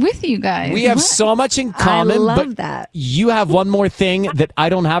 What is with you guys? We have so much in common. I love but that. You have one more thing that I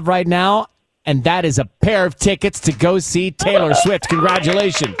don't have right now, and that is a pair of tickets to go see Taylor Swift.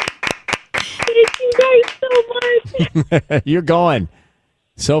 Congratulations. Thank you guys so much. You're going.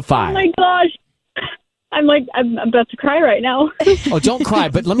 SoFi. Oh my gosh. I'm about to cry right now. Oh, don't cry,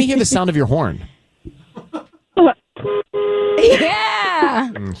 but let me hear the sound of your horn.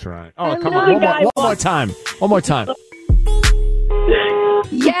 Yeah. That's right. Oh, come on. One more time. One more time.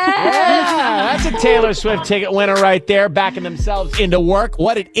 Yeah, that's a Taylor Swift ticket winner right there, backing themselves into work.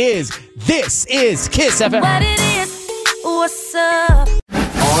 What it is, this is Kiss FM. What it is, what's up?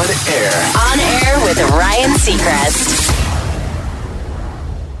 On air. On air with Ryan Seacrest.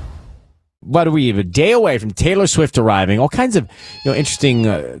 What are we, a day away from Taylor Swift arriving? All kinds of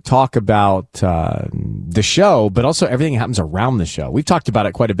interesting talk about the show, but also everything that happens around the show. We've talked about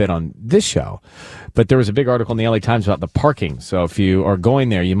it quite a bit on this show, but there was a big article in the LA Times about the parking. So if you are going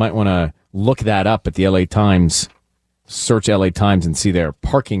there, you might want to look that up at the LA Times. Search LA Times and see their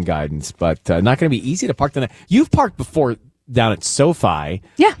parking guidance, but not going to be easy to park. You've parked before down at SoFi.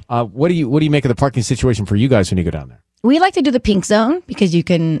 Yeah. What do you make of the parking situation for you guys when you go down there? We like to do the pink zone because you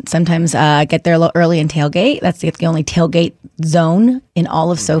can sometimes get there a little early and tailgate. That's the only tailgate zone in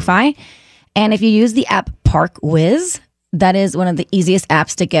all of SoFi. And if you use the app ParkWiz, that is one of the easiest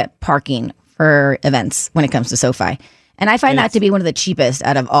apps to get parking for events when it comes to SoFi. And I find that to be one of the cheapest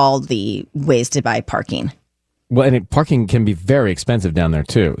out of all the ways to buy parking. Well, and parking can be very expensive down there,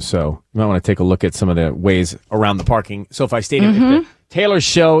 too. So you might want to take a look at some of the ways around the parking. SoFi Stadium. Mm-hmm. If the Taylor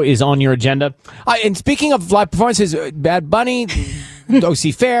show is on your agenda. And speaking of live performances, Bad Bunny,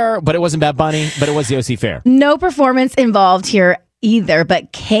 OC Fair, but it wasn't Bad Bunny, but it was the OC Fair. No performance involved here either,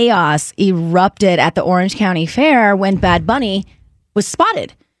 but chaos erupted at the Orange County Fair when Bad Bunny was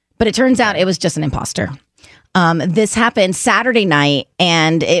spotted. But it turns out it was just an imposter. This happened Saturday night,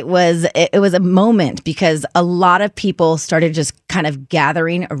 and it was a moment because a lot of people started just kind of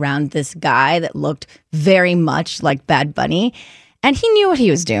gathering around this guy that looked very much like Bad Bunny. And he knew what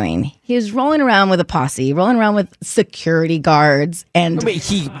he was doing. He was rolling around with a posse, rolling around with security guards. And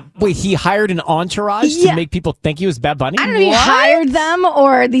he hired an entourage to make people think he was Bad Bunny? I don't know if he hired them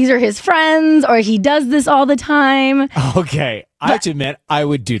or these are his friends or he does this all the time. Okay. I have to admit, I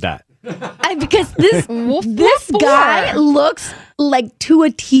would do that. Because this guy looks like to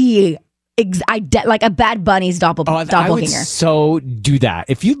a T, like a Bad Bunny's doppelganger. I would so do that.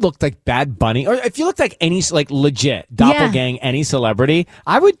 If you looked like Bad Bunny, or if you looked like any legit doppelgang any celebrity,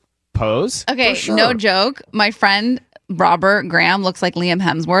 I would pose. Okay, for sure. No joke. My friend Robert Graham looks like Liam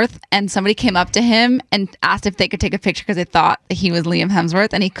Hemsworth, and somebody came up to him and asked if they could take a picture because they thought that he was Liam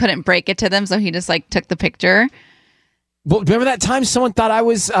Hemsworth, and he couldn't break it to them, so he just took the picture. Well, remember that time someone thought I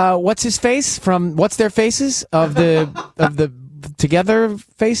was what's his face from What's Their Faces of the Together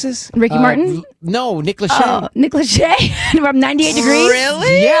Faces? Ricky Martin? No, Nick Lachey. Oh, Nick Lachey from 98 Degrees?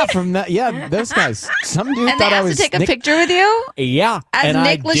 Really? Yeah, from that. Yeah, those guys. Some dude and thought they I asked was to take a picture with you? Yeah. As and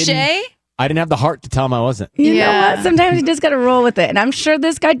Nick Lachey? I didn't have the heart to tell him I wasn't. You know what? Sometimes you just got to roll with it. And I'm sure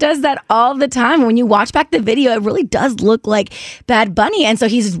this guy does that all the time. When you watch back the video, it really does look like Bad Bunny. And so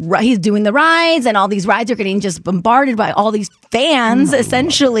he's doing the rides, and all these rides are getting just bombarded by all these fans,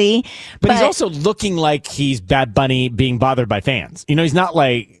 essentially. But he's also looking like he's Bad Bunny being bothered by fans. You know, he's not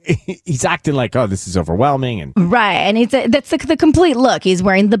like, he's acting like, oh, this is overwhelming. And Right. And that's the complete look. He's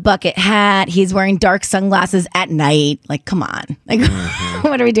wearing the bucket hat. He's wearing dark sunglasses at night. Like, come on. Like,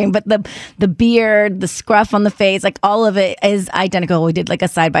 what are we doing? But the beard, the scruff on the face, like all of it is identical. We did like a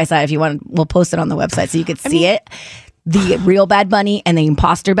side by side. If you want, we'll post it on the website so you could see it. The real Bad Bunny and the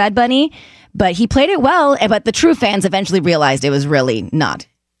imposter Bad Bunny. But he played it well. But the true fans eventually realized it was really not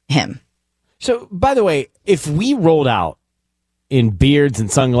him. So, by the way, if we rolled out in beards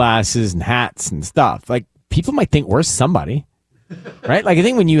and sunglasses and hats and stuff, like people might think we're somebody. Right? Like, I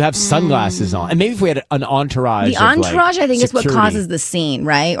think when you have sunglasses on, and maybe if we had an entourage. The entourage, I think, security. is what causes the scene,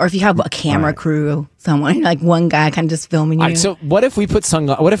 right? Or if you have a camera crew, someone, like one guy kind of just filming you. All right, so what if we put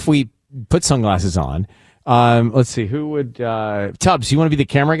sunglasses on? Let's see, who would Tubbs, you want to be the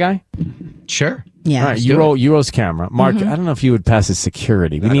camera guy? Sure. Yeah. All right, you roll's camera. Mark, I don't know if you would pass as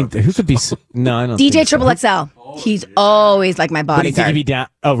security. We need who could be no, I don't DJ think so. Triple XL. He's always like my What do you think bodyguard. he'd be down?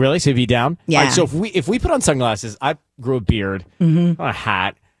 Oh, really? So he'd be down? Yeah. All right, so if we put on sunglasses, I grew a beard, a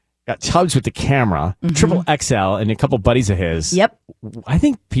hat, got Tubbs with the camera, Triple XL, and a couple buddies of his. Yep. I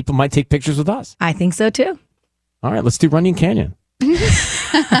think people might take pictures with us. I think so too. All right, let's do Runyon Canyon.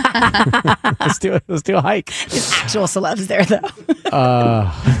 Let's do a hike. There's actual celebs there, though.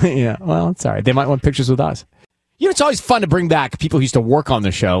 Yeah, well, it's all right. They might want pictures with us. You know, it's always fun to bring back people who used to work on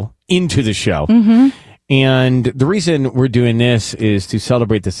the show into the show. And the reason we're doing this is to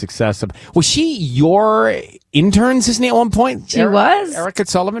celebrate the success of. Was she your intern, Sisney, at one point? She was. Erica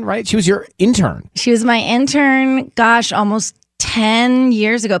Sullivan, right? She was your intern. She was my intern, gosh, almost 10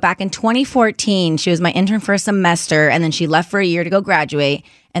 years ago, back in 2014. She was my intern for a semester, and then she left for a year to go graduate,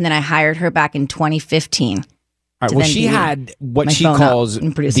 and then I hired her back in 2015. All right. Well, she had what she calls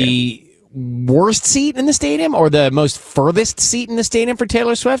the worst seat in the stadium, or the most furthest seat in the stadium for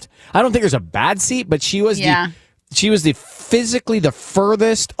Taylor Swift. I don't think there's a bad seat, but she was the physically the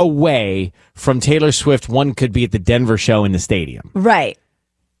furthest away from Taylor Swift one could be at the Denver show in the stadium. Right.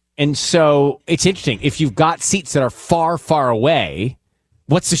 And so it's interesting. If you've got seats that are far, far away,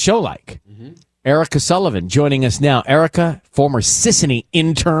 what's the show like? Erica Sullivan joining us now. Erica, former Sisney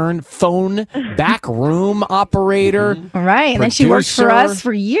intern, phone back room operator. Right. And then she worked for us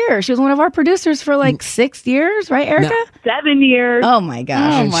for years. She was one of our producers for like 6 years, right, Erica? 7 years. Oh, my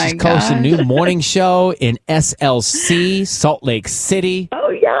gosh. She's hosting a new morning show in SLC, Salt Lake City. Oh,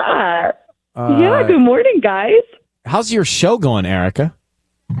 yeah. Yeah, good morning, guys. How's your show going, Erica?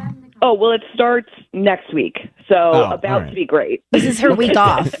 Oh, well, it starts next week, so about to be great. This is her week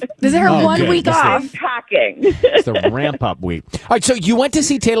off. This is her 1 week off. I'm packing. It's the ramp-up week. All right, so you went to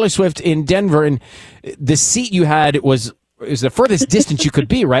see Taylor Swift in Denver, and the seat you had was the furthest distance you could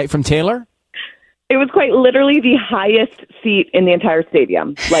be, right, from Taylor? It was quite literally the highest seat in the entire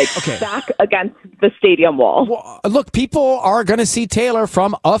stadium, like back against the stadium wall. Well, look, people are going to see Taylor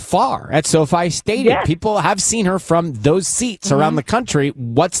from afar at SoFi Stadium. Yes. People have seen her from those seats around the country.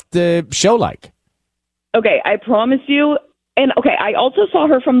 What's the show like? Okay, I promise you. And okay, I also saw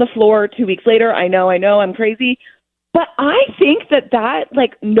her from the floor 2 weeks later. I know, I'm crazy. But I think that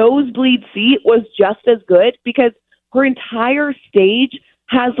like nosebleed seat was just as good because her entire stage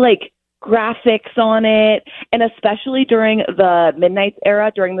has like graphics on it, and especially during the Midnights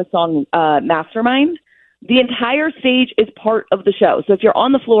era, during the song Mastermind, the entire stage is part of the show. So if you're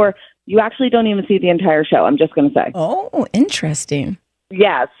on the floor, you actually don't even see the entire show, I'm just going to say. Oh, interesting.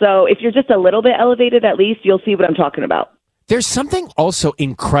 Yeah, so if you're just a little bit elevated, at least you'll see what I'm talking about. There's something also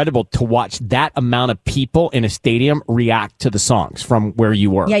incredible to watch that amount of people in a stadium react to the songs from where you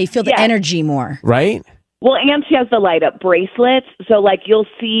were. Yeah, you feel the energy more. Right? Well, and she has the light up bracelets. So like you'll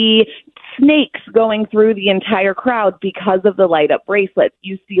see snakes going through the entire crowd because of the light up bracelets.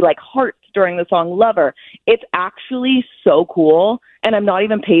 You see like hearts during the song Lover. It's actually so cool. And I'm not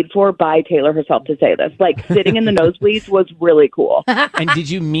even paid for by Taylor herself to say this. Like sitting in the nosebleeds was really cool. And did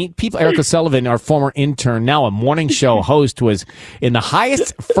you meet people? Erica Sullivan, our former intern, now a morning show host, was in the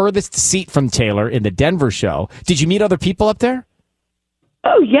highest, furthest seat from Taylor in the Denver show. Did you meet other people up there?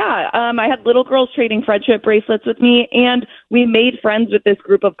 Oh, yeah. I had little girls trading friendship bracelets with me, and we made friends with this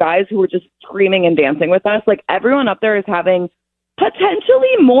group of guys who were just screaming and dancing with us. Like, everyone up there is having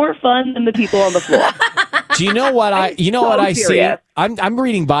potentially more fun than the people on the floor. Do you know what I? You know So what I serious. see? I'm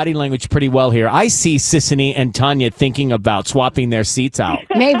reading body language pretty well here. I see Sissany and Tanya thinking about swapping their seats out.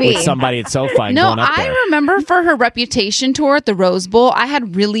 Maybe. With somebody at SoFi and No, going up I there. remember for her Reputation tour at the Rose Bowl, I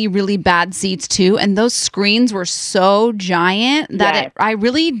had really, really bad seats too, and those screens were so giant that Yes. I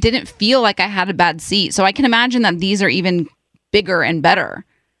really didn't feel like I had a bad seat. So I can imagine that these are even bigger and better.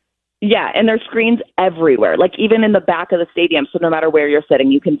 Yeah, and there's screens everywhere, like even in the back of the stadium. So no matter where you're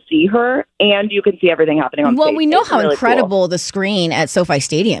sitting, you can see her and you can see everything happening on Well, stage. we know It's how really incredible the screen at SoFi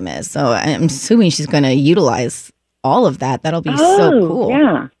Stadium is. So I'm assuming she's going to utilize all of that. That'll be so cool.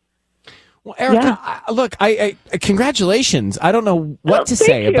 Yeah. Well, Erica, look, I congratulations. I don't know what to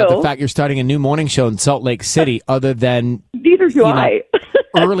say thank about the you. fact you're starting a new morning show in Salt Lake City, other than Neither do I.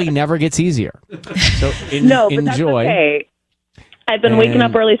 early never gets easier. So No, but enjoy. that's okay. I've been waking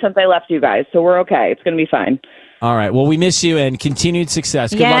up And- early since I left you guys, so we're okay. It's going to be fine. All right. Well, we miss you and continued success.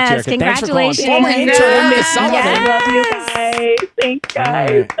 Good luck, Yes, Erica. Thanks for calling. congratulations. Former intern Miss Sullivan. I love you guys. Thanks,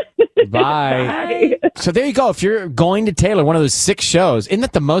 guys. Bye. So there you go. If you're going to Taylor, one of those 6 shows, isn't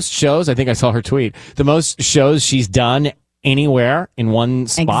that the most shows? I think I saw her tweet. The most shows she's done anywhere in one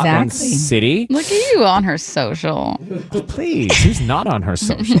spot, one Exactly. city. Look at you on her social. Please, who's not on her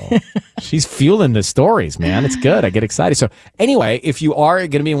social? She's fueling the stories, man. It's good. I get excited. So anyway, if you are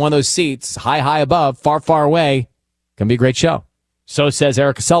going to be in one of those seats, high above, far away, going to be a great show. So says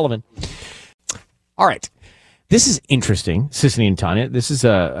Erica Sullivan. All right. This is interesting, Sissany and Tanya. This is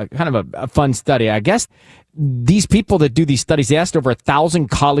a kind of a fun study. I guess these people that do these studies, they asked over 1,000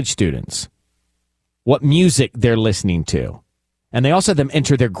 college students what music they're listening to. And they also had them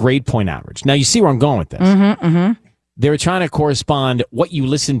enter their grade point average. Now, you see where I'm going with this. They were trying to correspond what you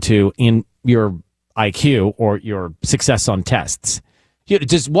listen to in your IQ or your success on tests.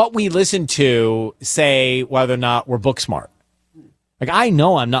 Does what we listen to say whether or not we're book smart? Like, I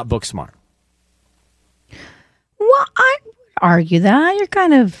know I'm not book smart. Well, I would argue that. You're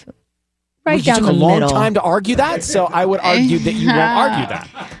kind of right You down took the a long middle. time to argue that, so I would argue that you won't argue that.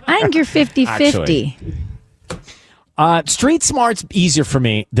 I think you're 50-50. Street smart's easier for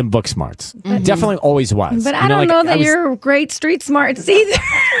me than book smarts. Definitely always was. But You I don't like, know that was- you're great street smarts either.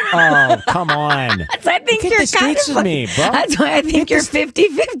 Oh, come on. So I think Hit you're the streets kind with of me, bro. That's why I think you're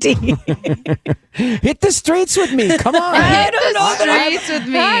 50-50. Hit the streets with me. Come on. I don't know that Streets with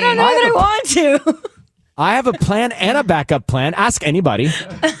me. I don't know that I want to. I have a plan and a backup plan. Ask anybody.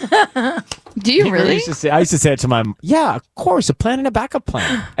 Do you I really? used to say it to my mom. Yeah, of course, a plan and a backup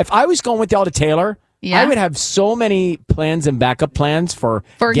plan. If I was going with y'all to Taylor, Yeah. I would have so many plans and backup plans for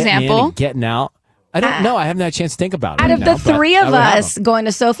getting in example? and getting out. I don't know. I haven't had a chance to think about it. Out right of now, the but 3 I of would have us going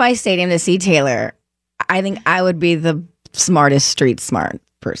to SoFi Stadium to see Taylor, I think I would be the smartest street smart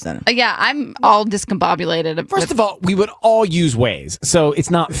person. Yeah, I'm all discombobulated. First of all, we would all use Waze, so it's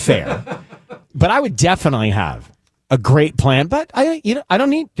not fair. But I would definitely have a great plan. But I don't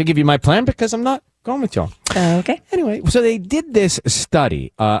need to give you my plan because I'm not going with y'all. Okay. Anyway, so they did this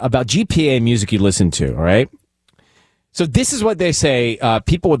study about GPA music you listen to. All right. So this is what they say.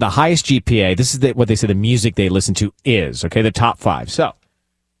 People with the highest GPA. This is what they say the music they listen to is. Okay, the top 5. So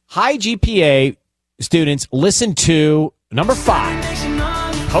high GPA students listen to number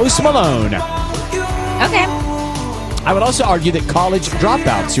 5, Post Malone. Okay. I would also argue that college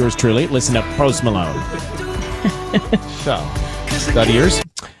dropouts, yours truly, listen to Post Malone. So, studiers.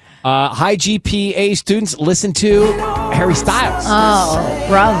 High GPA students listen to Harry Styles. Oh,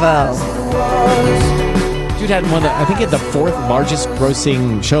 bravo. Dude had I think he had the 4th largest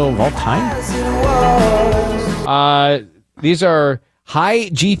grossing show of all time. These are high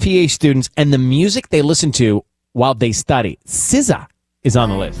GPA students and the music they listen to while they study. SZA is on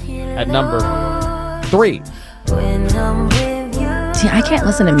the list at number 3. See, I can't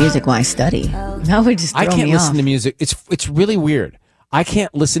listen to music while I study. That would just throw I can't me listen off. to music. It's really weird. I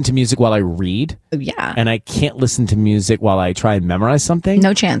can't listen to music while I read. Yeah. And I can't listen to music while I try and memorize something.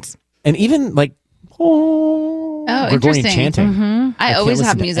 No chance. And even like Gregorian interesting. chanting. I can't always listen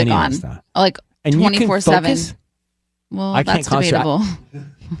have to music any of on, that. like And you can 24/7. focus? Well, I can't that's concentrate. debatable.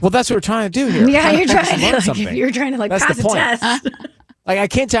 Well, that's what we're trying to do here. Yeah, We're you're focus trying and to learn like, something. you're trying to like That's pass the a point. test. Like, I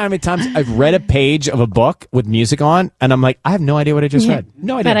can't tell how many times I've read a page of a book with music on, and I'm like, I have no idea what I just read.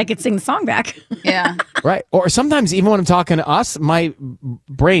 No idea. But I could sing the song back. Yeah. Right. Or sometimes even when I'm talking to us, my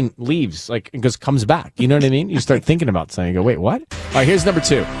brain leaves, like, and just comes back. You know what I mean? You start thinking about something. You go, wait, what? All right, here's number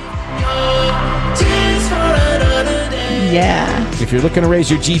 2. Yeah. If you're looking to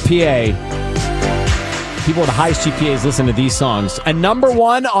raise your GPA, people with the highest GPAs listen to these songs. And number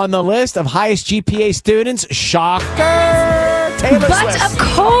 1 on the list of highest GPA students, shocker, Taylor But Swift. of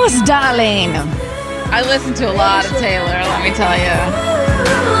course, darling. I listen to a lot of Taylor, let me tell you.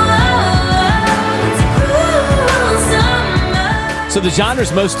 So the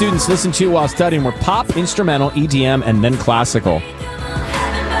genres most students listen to while studying were pop, instrumental, EDM, and then classical.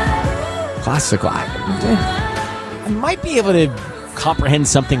 Classical. I might be able to comprehend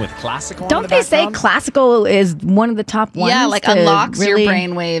something with classical. Don't they say classical is one of the top ones? Yeah, like to unlocks really- your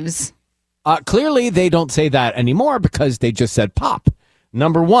brain waves. Clearly, they don't say that anymore because they just said pop.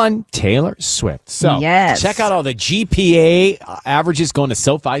 Number 1, Taylor Swift. So Yes. check out all the GPA averages going to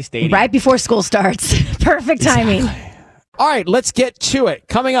SoFi Stadium. Right before school starts. Perfect timing. All right, let's get to it.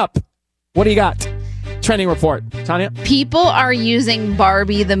 Coming up, what do you got? Trending report. Tanya? People are using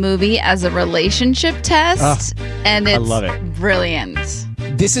Barbie the movie as a relationship test, and I it's love it. brilliant.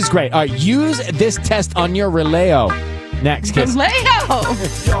 This is great. All right, use this test on your Releo. Next, kids. Leo!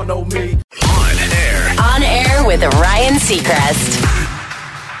 Y'all know me. On air with Ryan Seacrest.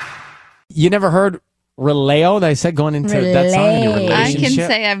 You never heard Releo that I said going into that song in your Relay. I relationship? can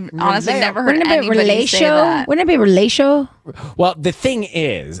say I've honestly never heard Wouldn't it be anybody say relatio? that. Wouldn't it be relatio? Well, the thing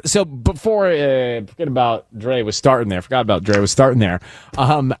is, so before forget about Dre was starting there. Forgot about Dre was starting there.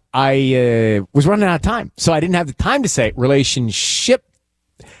 I was running out of time, so I didn't have the time to say relationship.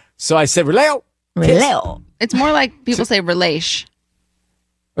 So I said Releo. Releo. It's more like people say relation.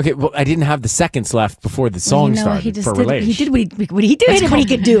 Okay, well, I didn't have the seconds left before the song started he just for did. relation. He did what he did. What he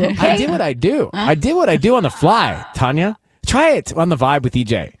could do. Okay? I did what I do. I did what I do on the fly, Tanya. Try it on the vibe with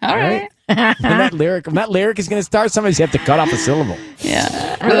EJ. All right. When that lyric is going to start, somebody's have to cut off a syllable.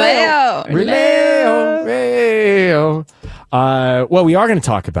 Yeah. Releo. Releo. Well, we are going to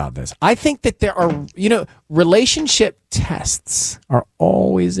talk about this. I think that there are, relationship tests are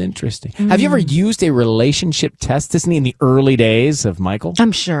always interesting. Have you ever used a relationship test, Disney, in the early days of Michael?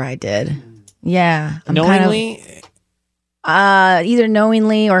 I'm sure I did. Yeah. I'm Knowingly? Either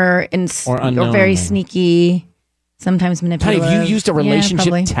knowingly or Or unknowingly. very sneaky. Sometimes manipulative. Have you used a Yeah,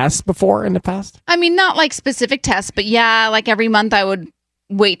 relationship probably. test before in the past? I mean, not like specific tests, but yeah, like every month I would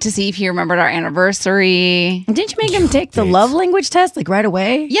wait to see if he remembered our anniversary. Didn't you make him take the love language test like right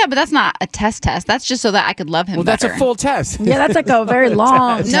away? Yeah, but that's not a test. That's just so that I could love him Well, that's better. a full test. Yeah, that's like a very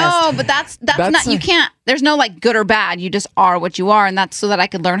long test. No, but that's not. You can't. There's no like good or bad. You just are what you are, and that's so that I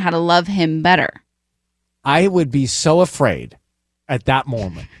could learn how to love him better. I would be so afraid at that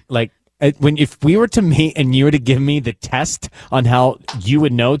moment. Like, if we were to meet and you were to give me the test on how you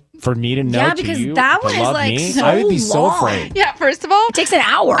would know for me to know Yeah, to because you that to one is, love like, me, so I would be so long. afraid. Yeah, first of all, it takes an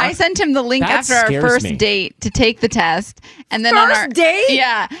hour. I sent him the link That after our scares first me. date to take the test, and then on our date,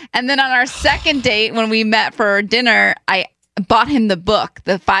 yeah, and then on our second date when we met for dinner, I bought him the book,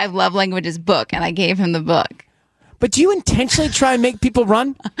 the 5 Love Languages book, and I gave him the book. But do you intentionally try and make people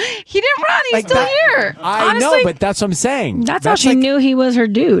run? He didn't run. He's Like still that- here. I know, Honestly, but that's what I'm saying. That's how she knew he was her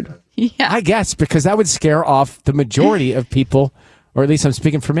dude. Yeah. I guess, because that would scare off the majority of people, or at least I'm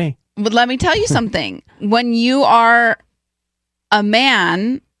speaking for me. But let me tell you something. When you are a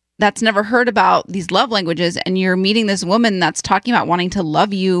man that's never heard about these love languages and you're meeting this woman that's talking about wanting to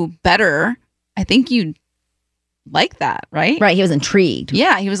love you better, I think you'd like that, right? Right. He was intrigued.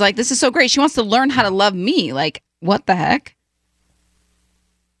 Yeah. He was like, this is so great. She wants to learn how to love me. Like, what the heck?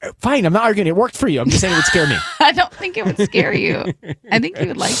 Fine, I'm not arguing. It worked for you. I'm just saying it would scare me. I don't think it would scare you. I think you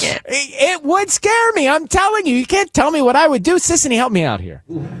would like it. It would scare me. I'm telling you. You can't tell me what I would do. Sissany, help me out here.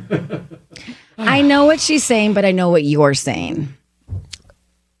 I know what she's saying, but I know what you're saying.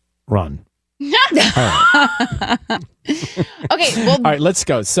 Run. Okay. Well, All right, let's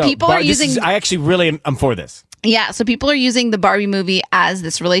go. So people are using- I actually really am for this. yeah, so people are using the Barbie movie as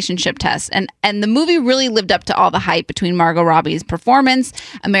this relationship test. And the movie really lived up to all the hype between Margot Robbie's performance,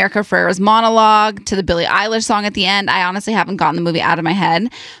 America Ferrera's monologue, to the Billie Eilish song at the end. I honestly haven't gotten the movie out of my head.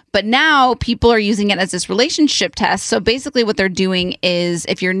 But now people are using it as this relationship test. So basically what they're doing is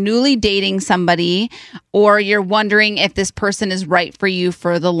if you're newly dating somebody or you're wondering if this person is right for you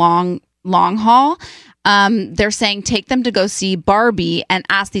for the long haul, they're saying take them to go see Barbie and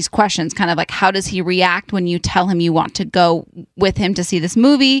ask these questions, kind of like, how does he react when you tell him you want to go with him to see this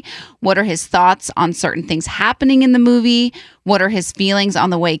movie? What are his thoughts on certain things happening in the movie? What are his feelings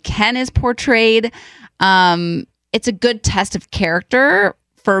on the way Ken is portrayed? It's a good test of character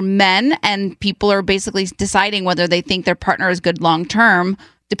for men, and people are basically deciding whether they think their partner is good long term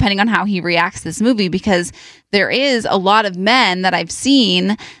depending on how he reacts to this movie, because there is a lot of men that I've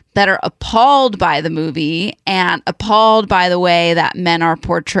seen that are appalled by the movie and appalled by the way that men are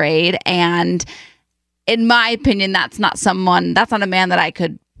portrayed. And in my opinion, that's not a man that I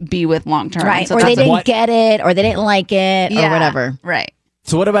could be with long term. Right. So Or they that's didn't get it, or they didn't like it, or whatever. Right.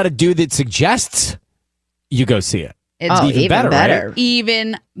 So what about a dude that suggests you go see it? It's even better. Right?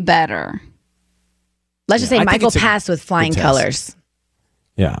 Even better. Let's just Yeah, say I think Michael it's a passed with flying good test. colors.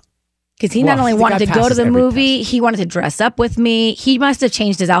 Yeah. Because he not only wanted to go to the movie, he wanted to dress up with me. He must have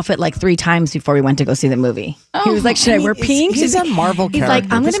changed his outfit like 3 times before we went to go see the movie. He was like, should I wear pink? He's a Marvel He's character.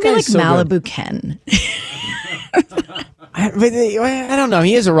 like, I'm going to be like so Malibu Ken. I don't know.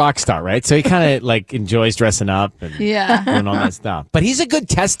 He is a rock star, right? So he kind of like enjoys dressing up and doing all that stuff. But he's a good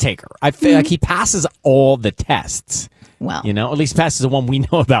test taker. I feel like he passes all the tests. Well, you know, at least passes the one we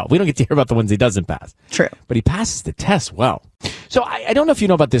know about. We don't get to hear about the ones he doesn't pass. True. But he passes the test well. So I don't know if you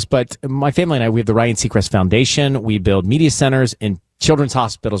know about this, but my family and I, we have the Ryan Seacrest Foundation. We build media centers in children's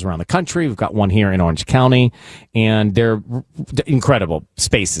hospitals around the country. We've got one here in Orange County, and they're incredible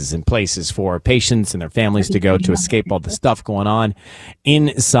spaces and places for patients and their families to go to escape all the stuff going on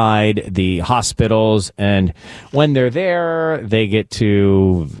inside the hospitals. And when they're there, they get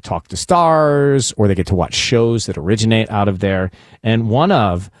to talk to stars, or they get to watch shows that originate out of there. And one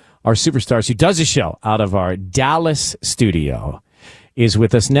of our superstars who does a show out of our Dallas studio is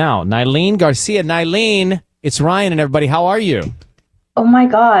with us now, Nylene Garcia. Nylene, it's Ryan and everybody. How are you? Oh my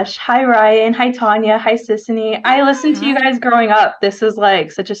gosh. Hi, Ryan. Hi, Tanya. Hi, Sissany. I listened to you guys growing up. This is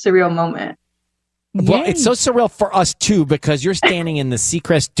like such a surreal moment. Well, it's so surreal for us too, because you're standing in the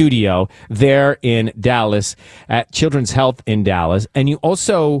Seacrest studio there in Dallas at Children's Health in Dallas. And you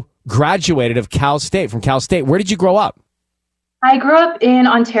also graduated from Cal State. Where did you grow up? I grew up in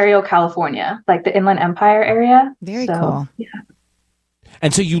Ontario, California, like the Inland Empire area. Very cool. Yeah.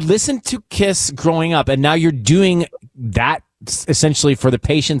 And so you listened to KISS growing up, and now you're doing that essentially for the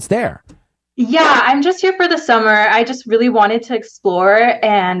patients there. Yeah, I'm just here for the summer. I just really wanted to explore,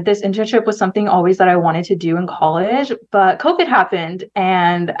 and this internship was something always that I wanted to do in college, but COVID happened,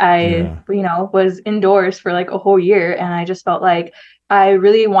 and I, was indoors for like a whole year, and I just felt like I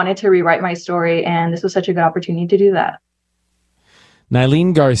really wanted to rewrite my story, and this was such a good opportunity to do that.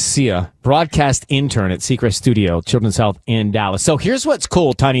 Nylene Garcia, broadcast intern at Seacrest Studio, Children's Health in Dallas. So here's what's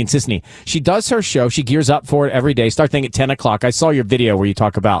cool, Tanya and Sissany. She does her show. She gears up for it every day. Start thing at 10 o'clock. I saw your video where you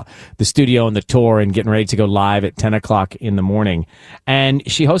talk about the studio and the tour and getting ready to go live at 10 o'clock in the morning. And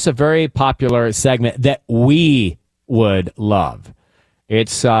she hosts a very popular segment that we would love.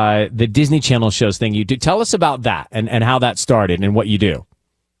 It's the Disney Channel shows thing you do. Tell us about that and how that started and what you do.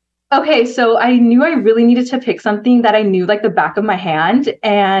 Okay, so I knew I really needed to pick something that I knew like the back of my hand.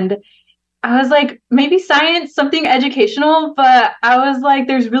 And I was like, maybe science, something educational. But I was like,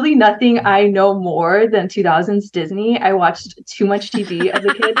 there's really nothing I know more than 2000s Disney. I watched too much TV as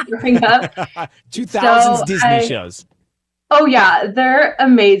a kid growing up. 2000s Disney shows. Oh, yeah, they're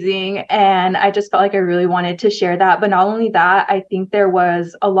amazing. And I just felt like I really wanted to share that. But not only that, I think there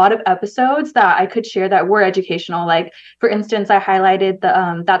was a lot of episodes that I could share that were educational. Like, for instance, I highlighted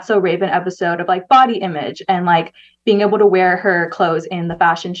the That's So Raven episode of like body image and like being able to wear her clothes in the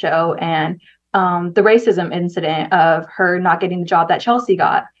fashion show, and the racism incident of her not getting the job that Chelsea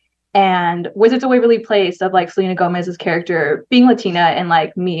got. And Wizards of Waverly Place of like Selena Gomez's character being Latina, and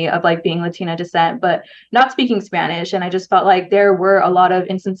like me of like being Latina descent, but not speaking Spanish. And I just felt like there were a lot of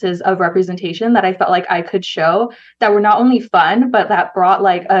instances of representation that I felt like I could show that were not only fun, but that brought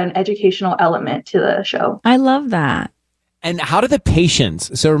like an educational element to the show. I love that. And how do the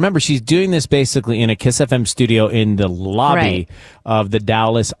patients, so remember, she's doing this basically in a KISS FM studio in the lobby of the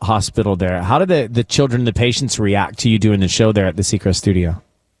Dallas hospital there. How do the children, the patients react to you doing the show there at the Seacrest studio?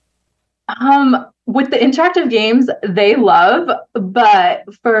 With the interactive games, they love, but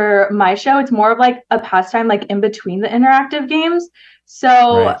for my show, it's more of like a pastime, like in between the interactive games.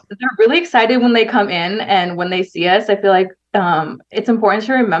 So they're really excited when they come in and when they see us. I feel like it's important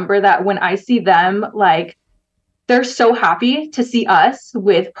to remember that when I see them, like they're so happy to see us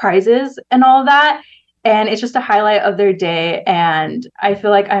with prizes and all of that. And it's just a highlight of their day. And I feel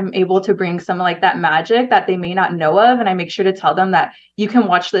like I'm able to bring some like that magic that they may not know of. And I make sure to tell them that you can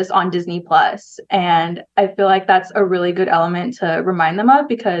watch this on Disney Plus. And I feel like that's a really good element to remind them of,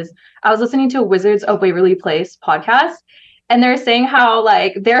 because I was listening to a Wizards of Waverly Place podcast, and they're saying how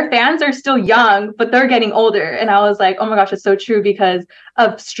like their fans are still young, but they're getting older. And I was like, oh my gosh, it's so true because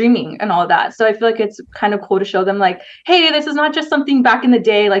of streaming and all that. So I feel like it's kind of cool to show them like, hey, this is not just something back in the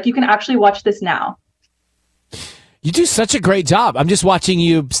day. Like you can actually watch this now. You do such a great job. I'm just watching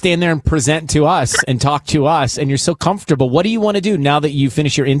you stand there and present to us and talk to us, and you're so comfortable. What do you want to do now that you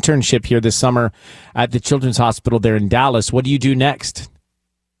finish your internship here this summer at the Children's Hospital there in Dallas? What do you do next?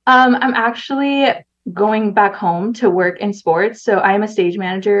 I'm actually going back home to work in sports. So I'm a stage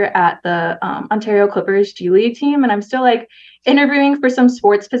manager at the Ontario Clippers G League team, and I'm still like interviewing for some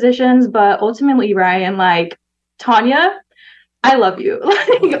sports positions. But ultimately, Ryan, like Tanya, I love you.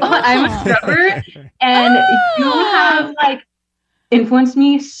 Like, I'm a scrubber, and you have like influenced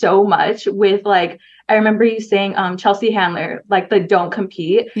me so much with like I remember you saying Chelsea Handler, like the don't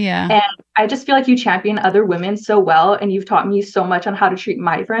compete. Yeah. And I just feel like you champion other women so well, and you've taught me so much on how to treat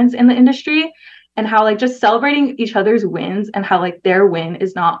my friends in the industry, and how like just celebrating each other's wins, and how like their win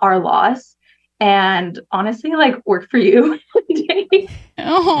is not our loss. And honestly, like, work for you.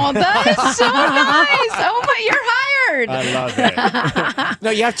 Oh, that is so nice. Oh my, you're hired. I love it. No,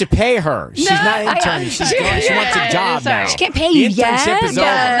 you have to pay her. She's not interning. She wants a job now. She can't pay you the yet. internship is over.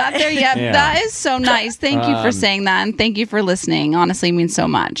 Not there yet. Yeah. That is so nice. Thank you for saying that, and thank you for listening. Honestly, it means so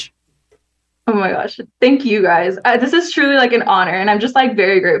much. Oh my gosh. Thank you guys. This is truly like an honor, and I'm just like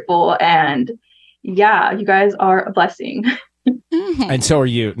very grateful. And yeah, you guys are a blessing. And so are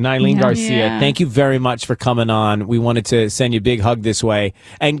you, Nylene Garcia. Yeah. Thank you very much for coming on. We wanted to send you a big hug this way.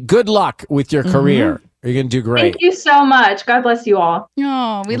 And good luck with your career. You're going to do great. Thank you so much. God bless you all.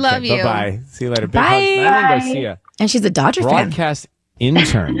 Oh, we love you. Bye-bye. See you later. Big Bye. hugs. Nylene Garcia. And she's a Dodger fan. Broadcast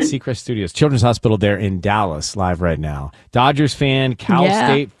intern, Seacrest Studios, Children's Hospital there in Dallas, live right now. Dodgers fan, Cal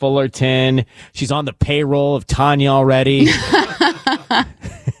State Fullerton. She's on the payroll of Tanya already.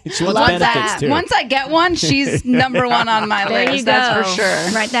 She wants benefits too. Once I get one, she's number one on my There list. you That's go. for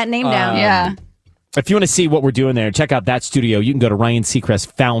sure. Write that name down. Yeah. If you want to see what we're doing there, check out that studio. You can go to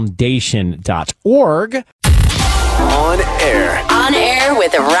RyanSeacrestFoundation.org. On air. On air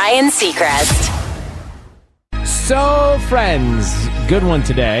with Ryan Seacrest. So, friends, good one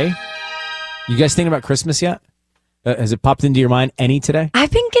today. You guys thinking about Christmas yet? Has it popped into your mind any today?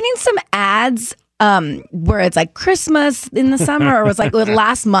 I've been getting some ads where it's like Christmas in the summer, or it was like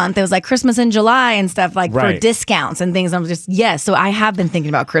last month, it was like Christmas in July and stuff, like for discounts and things. I'm just, so I have been thinking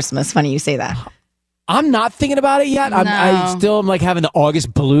about Christmas. Funny you say that. I'm not thinking about it yet. I still am like having the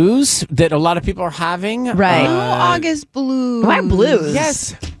August blues that a lot of people are having. Right. August blues. Why blues?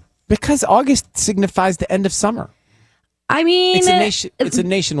 Yes, because August signifies the end of summer. I mean, it's a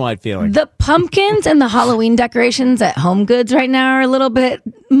nationwide feeling. The pumpkins and the Halloween decorations at Home Goods right now are a little bit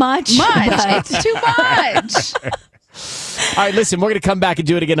much. It's too much. All right, listen, we're going to come back and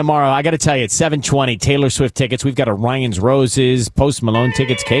do it again tomorrow. I got to tell you, it's 7:20, Taylor Swift tickets. We've got a Ryan's Roses, Post Malone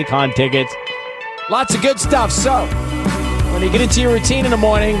tickets, KCON tickets. Lots of good stuff. So, when you get into your routine in the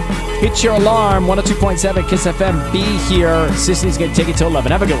morning, hit your alarm, 102.7 KISS FM. Be here. Sisney's going to take it to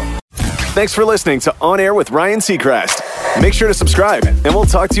 11. Have a good one. Thanks for listening to On Air with Ryan Seacrest. Make sure to subscribe, and we'll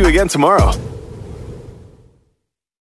talk to you again tomorrow.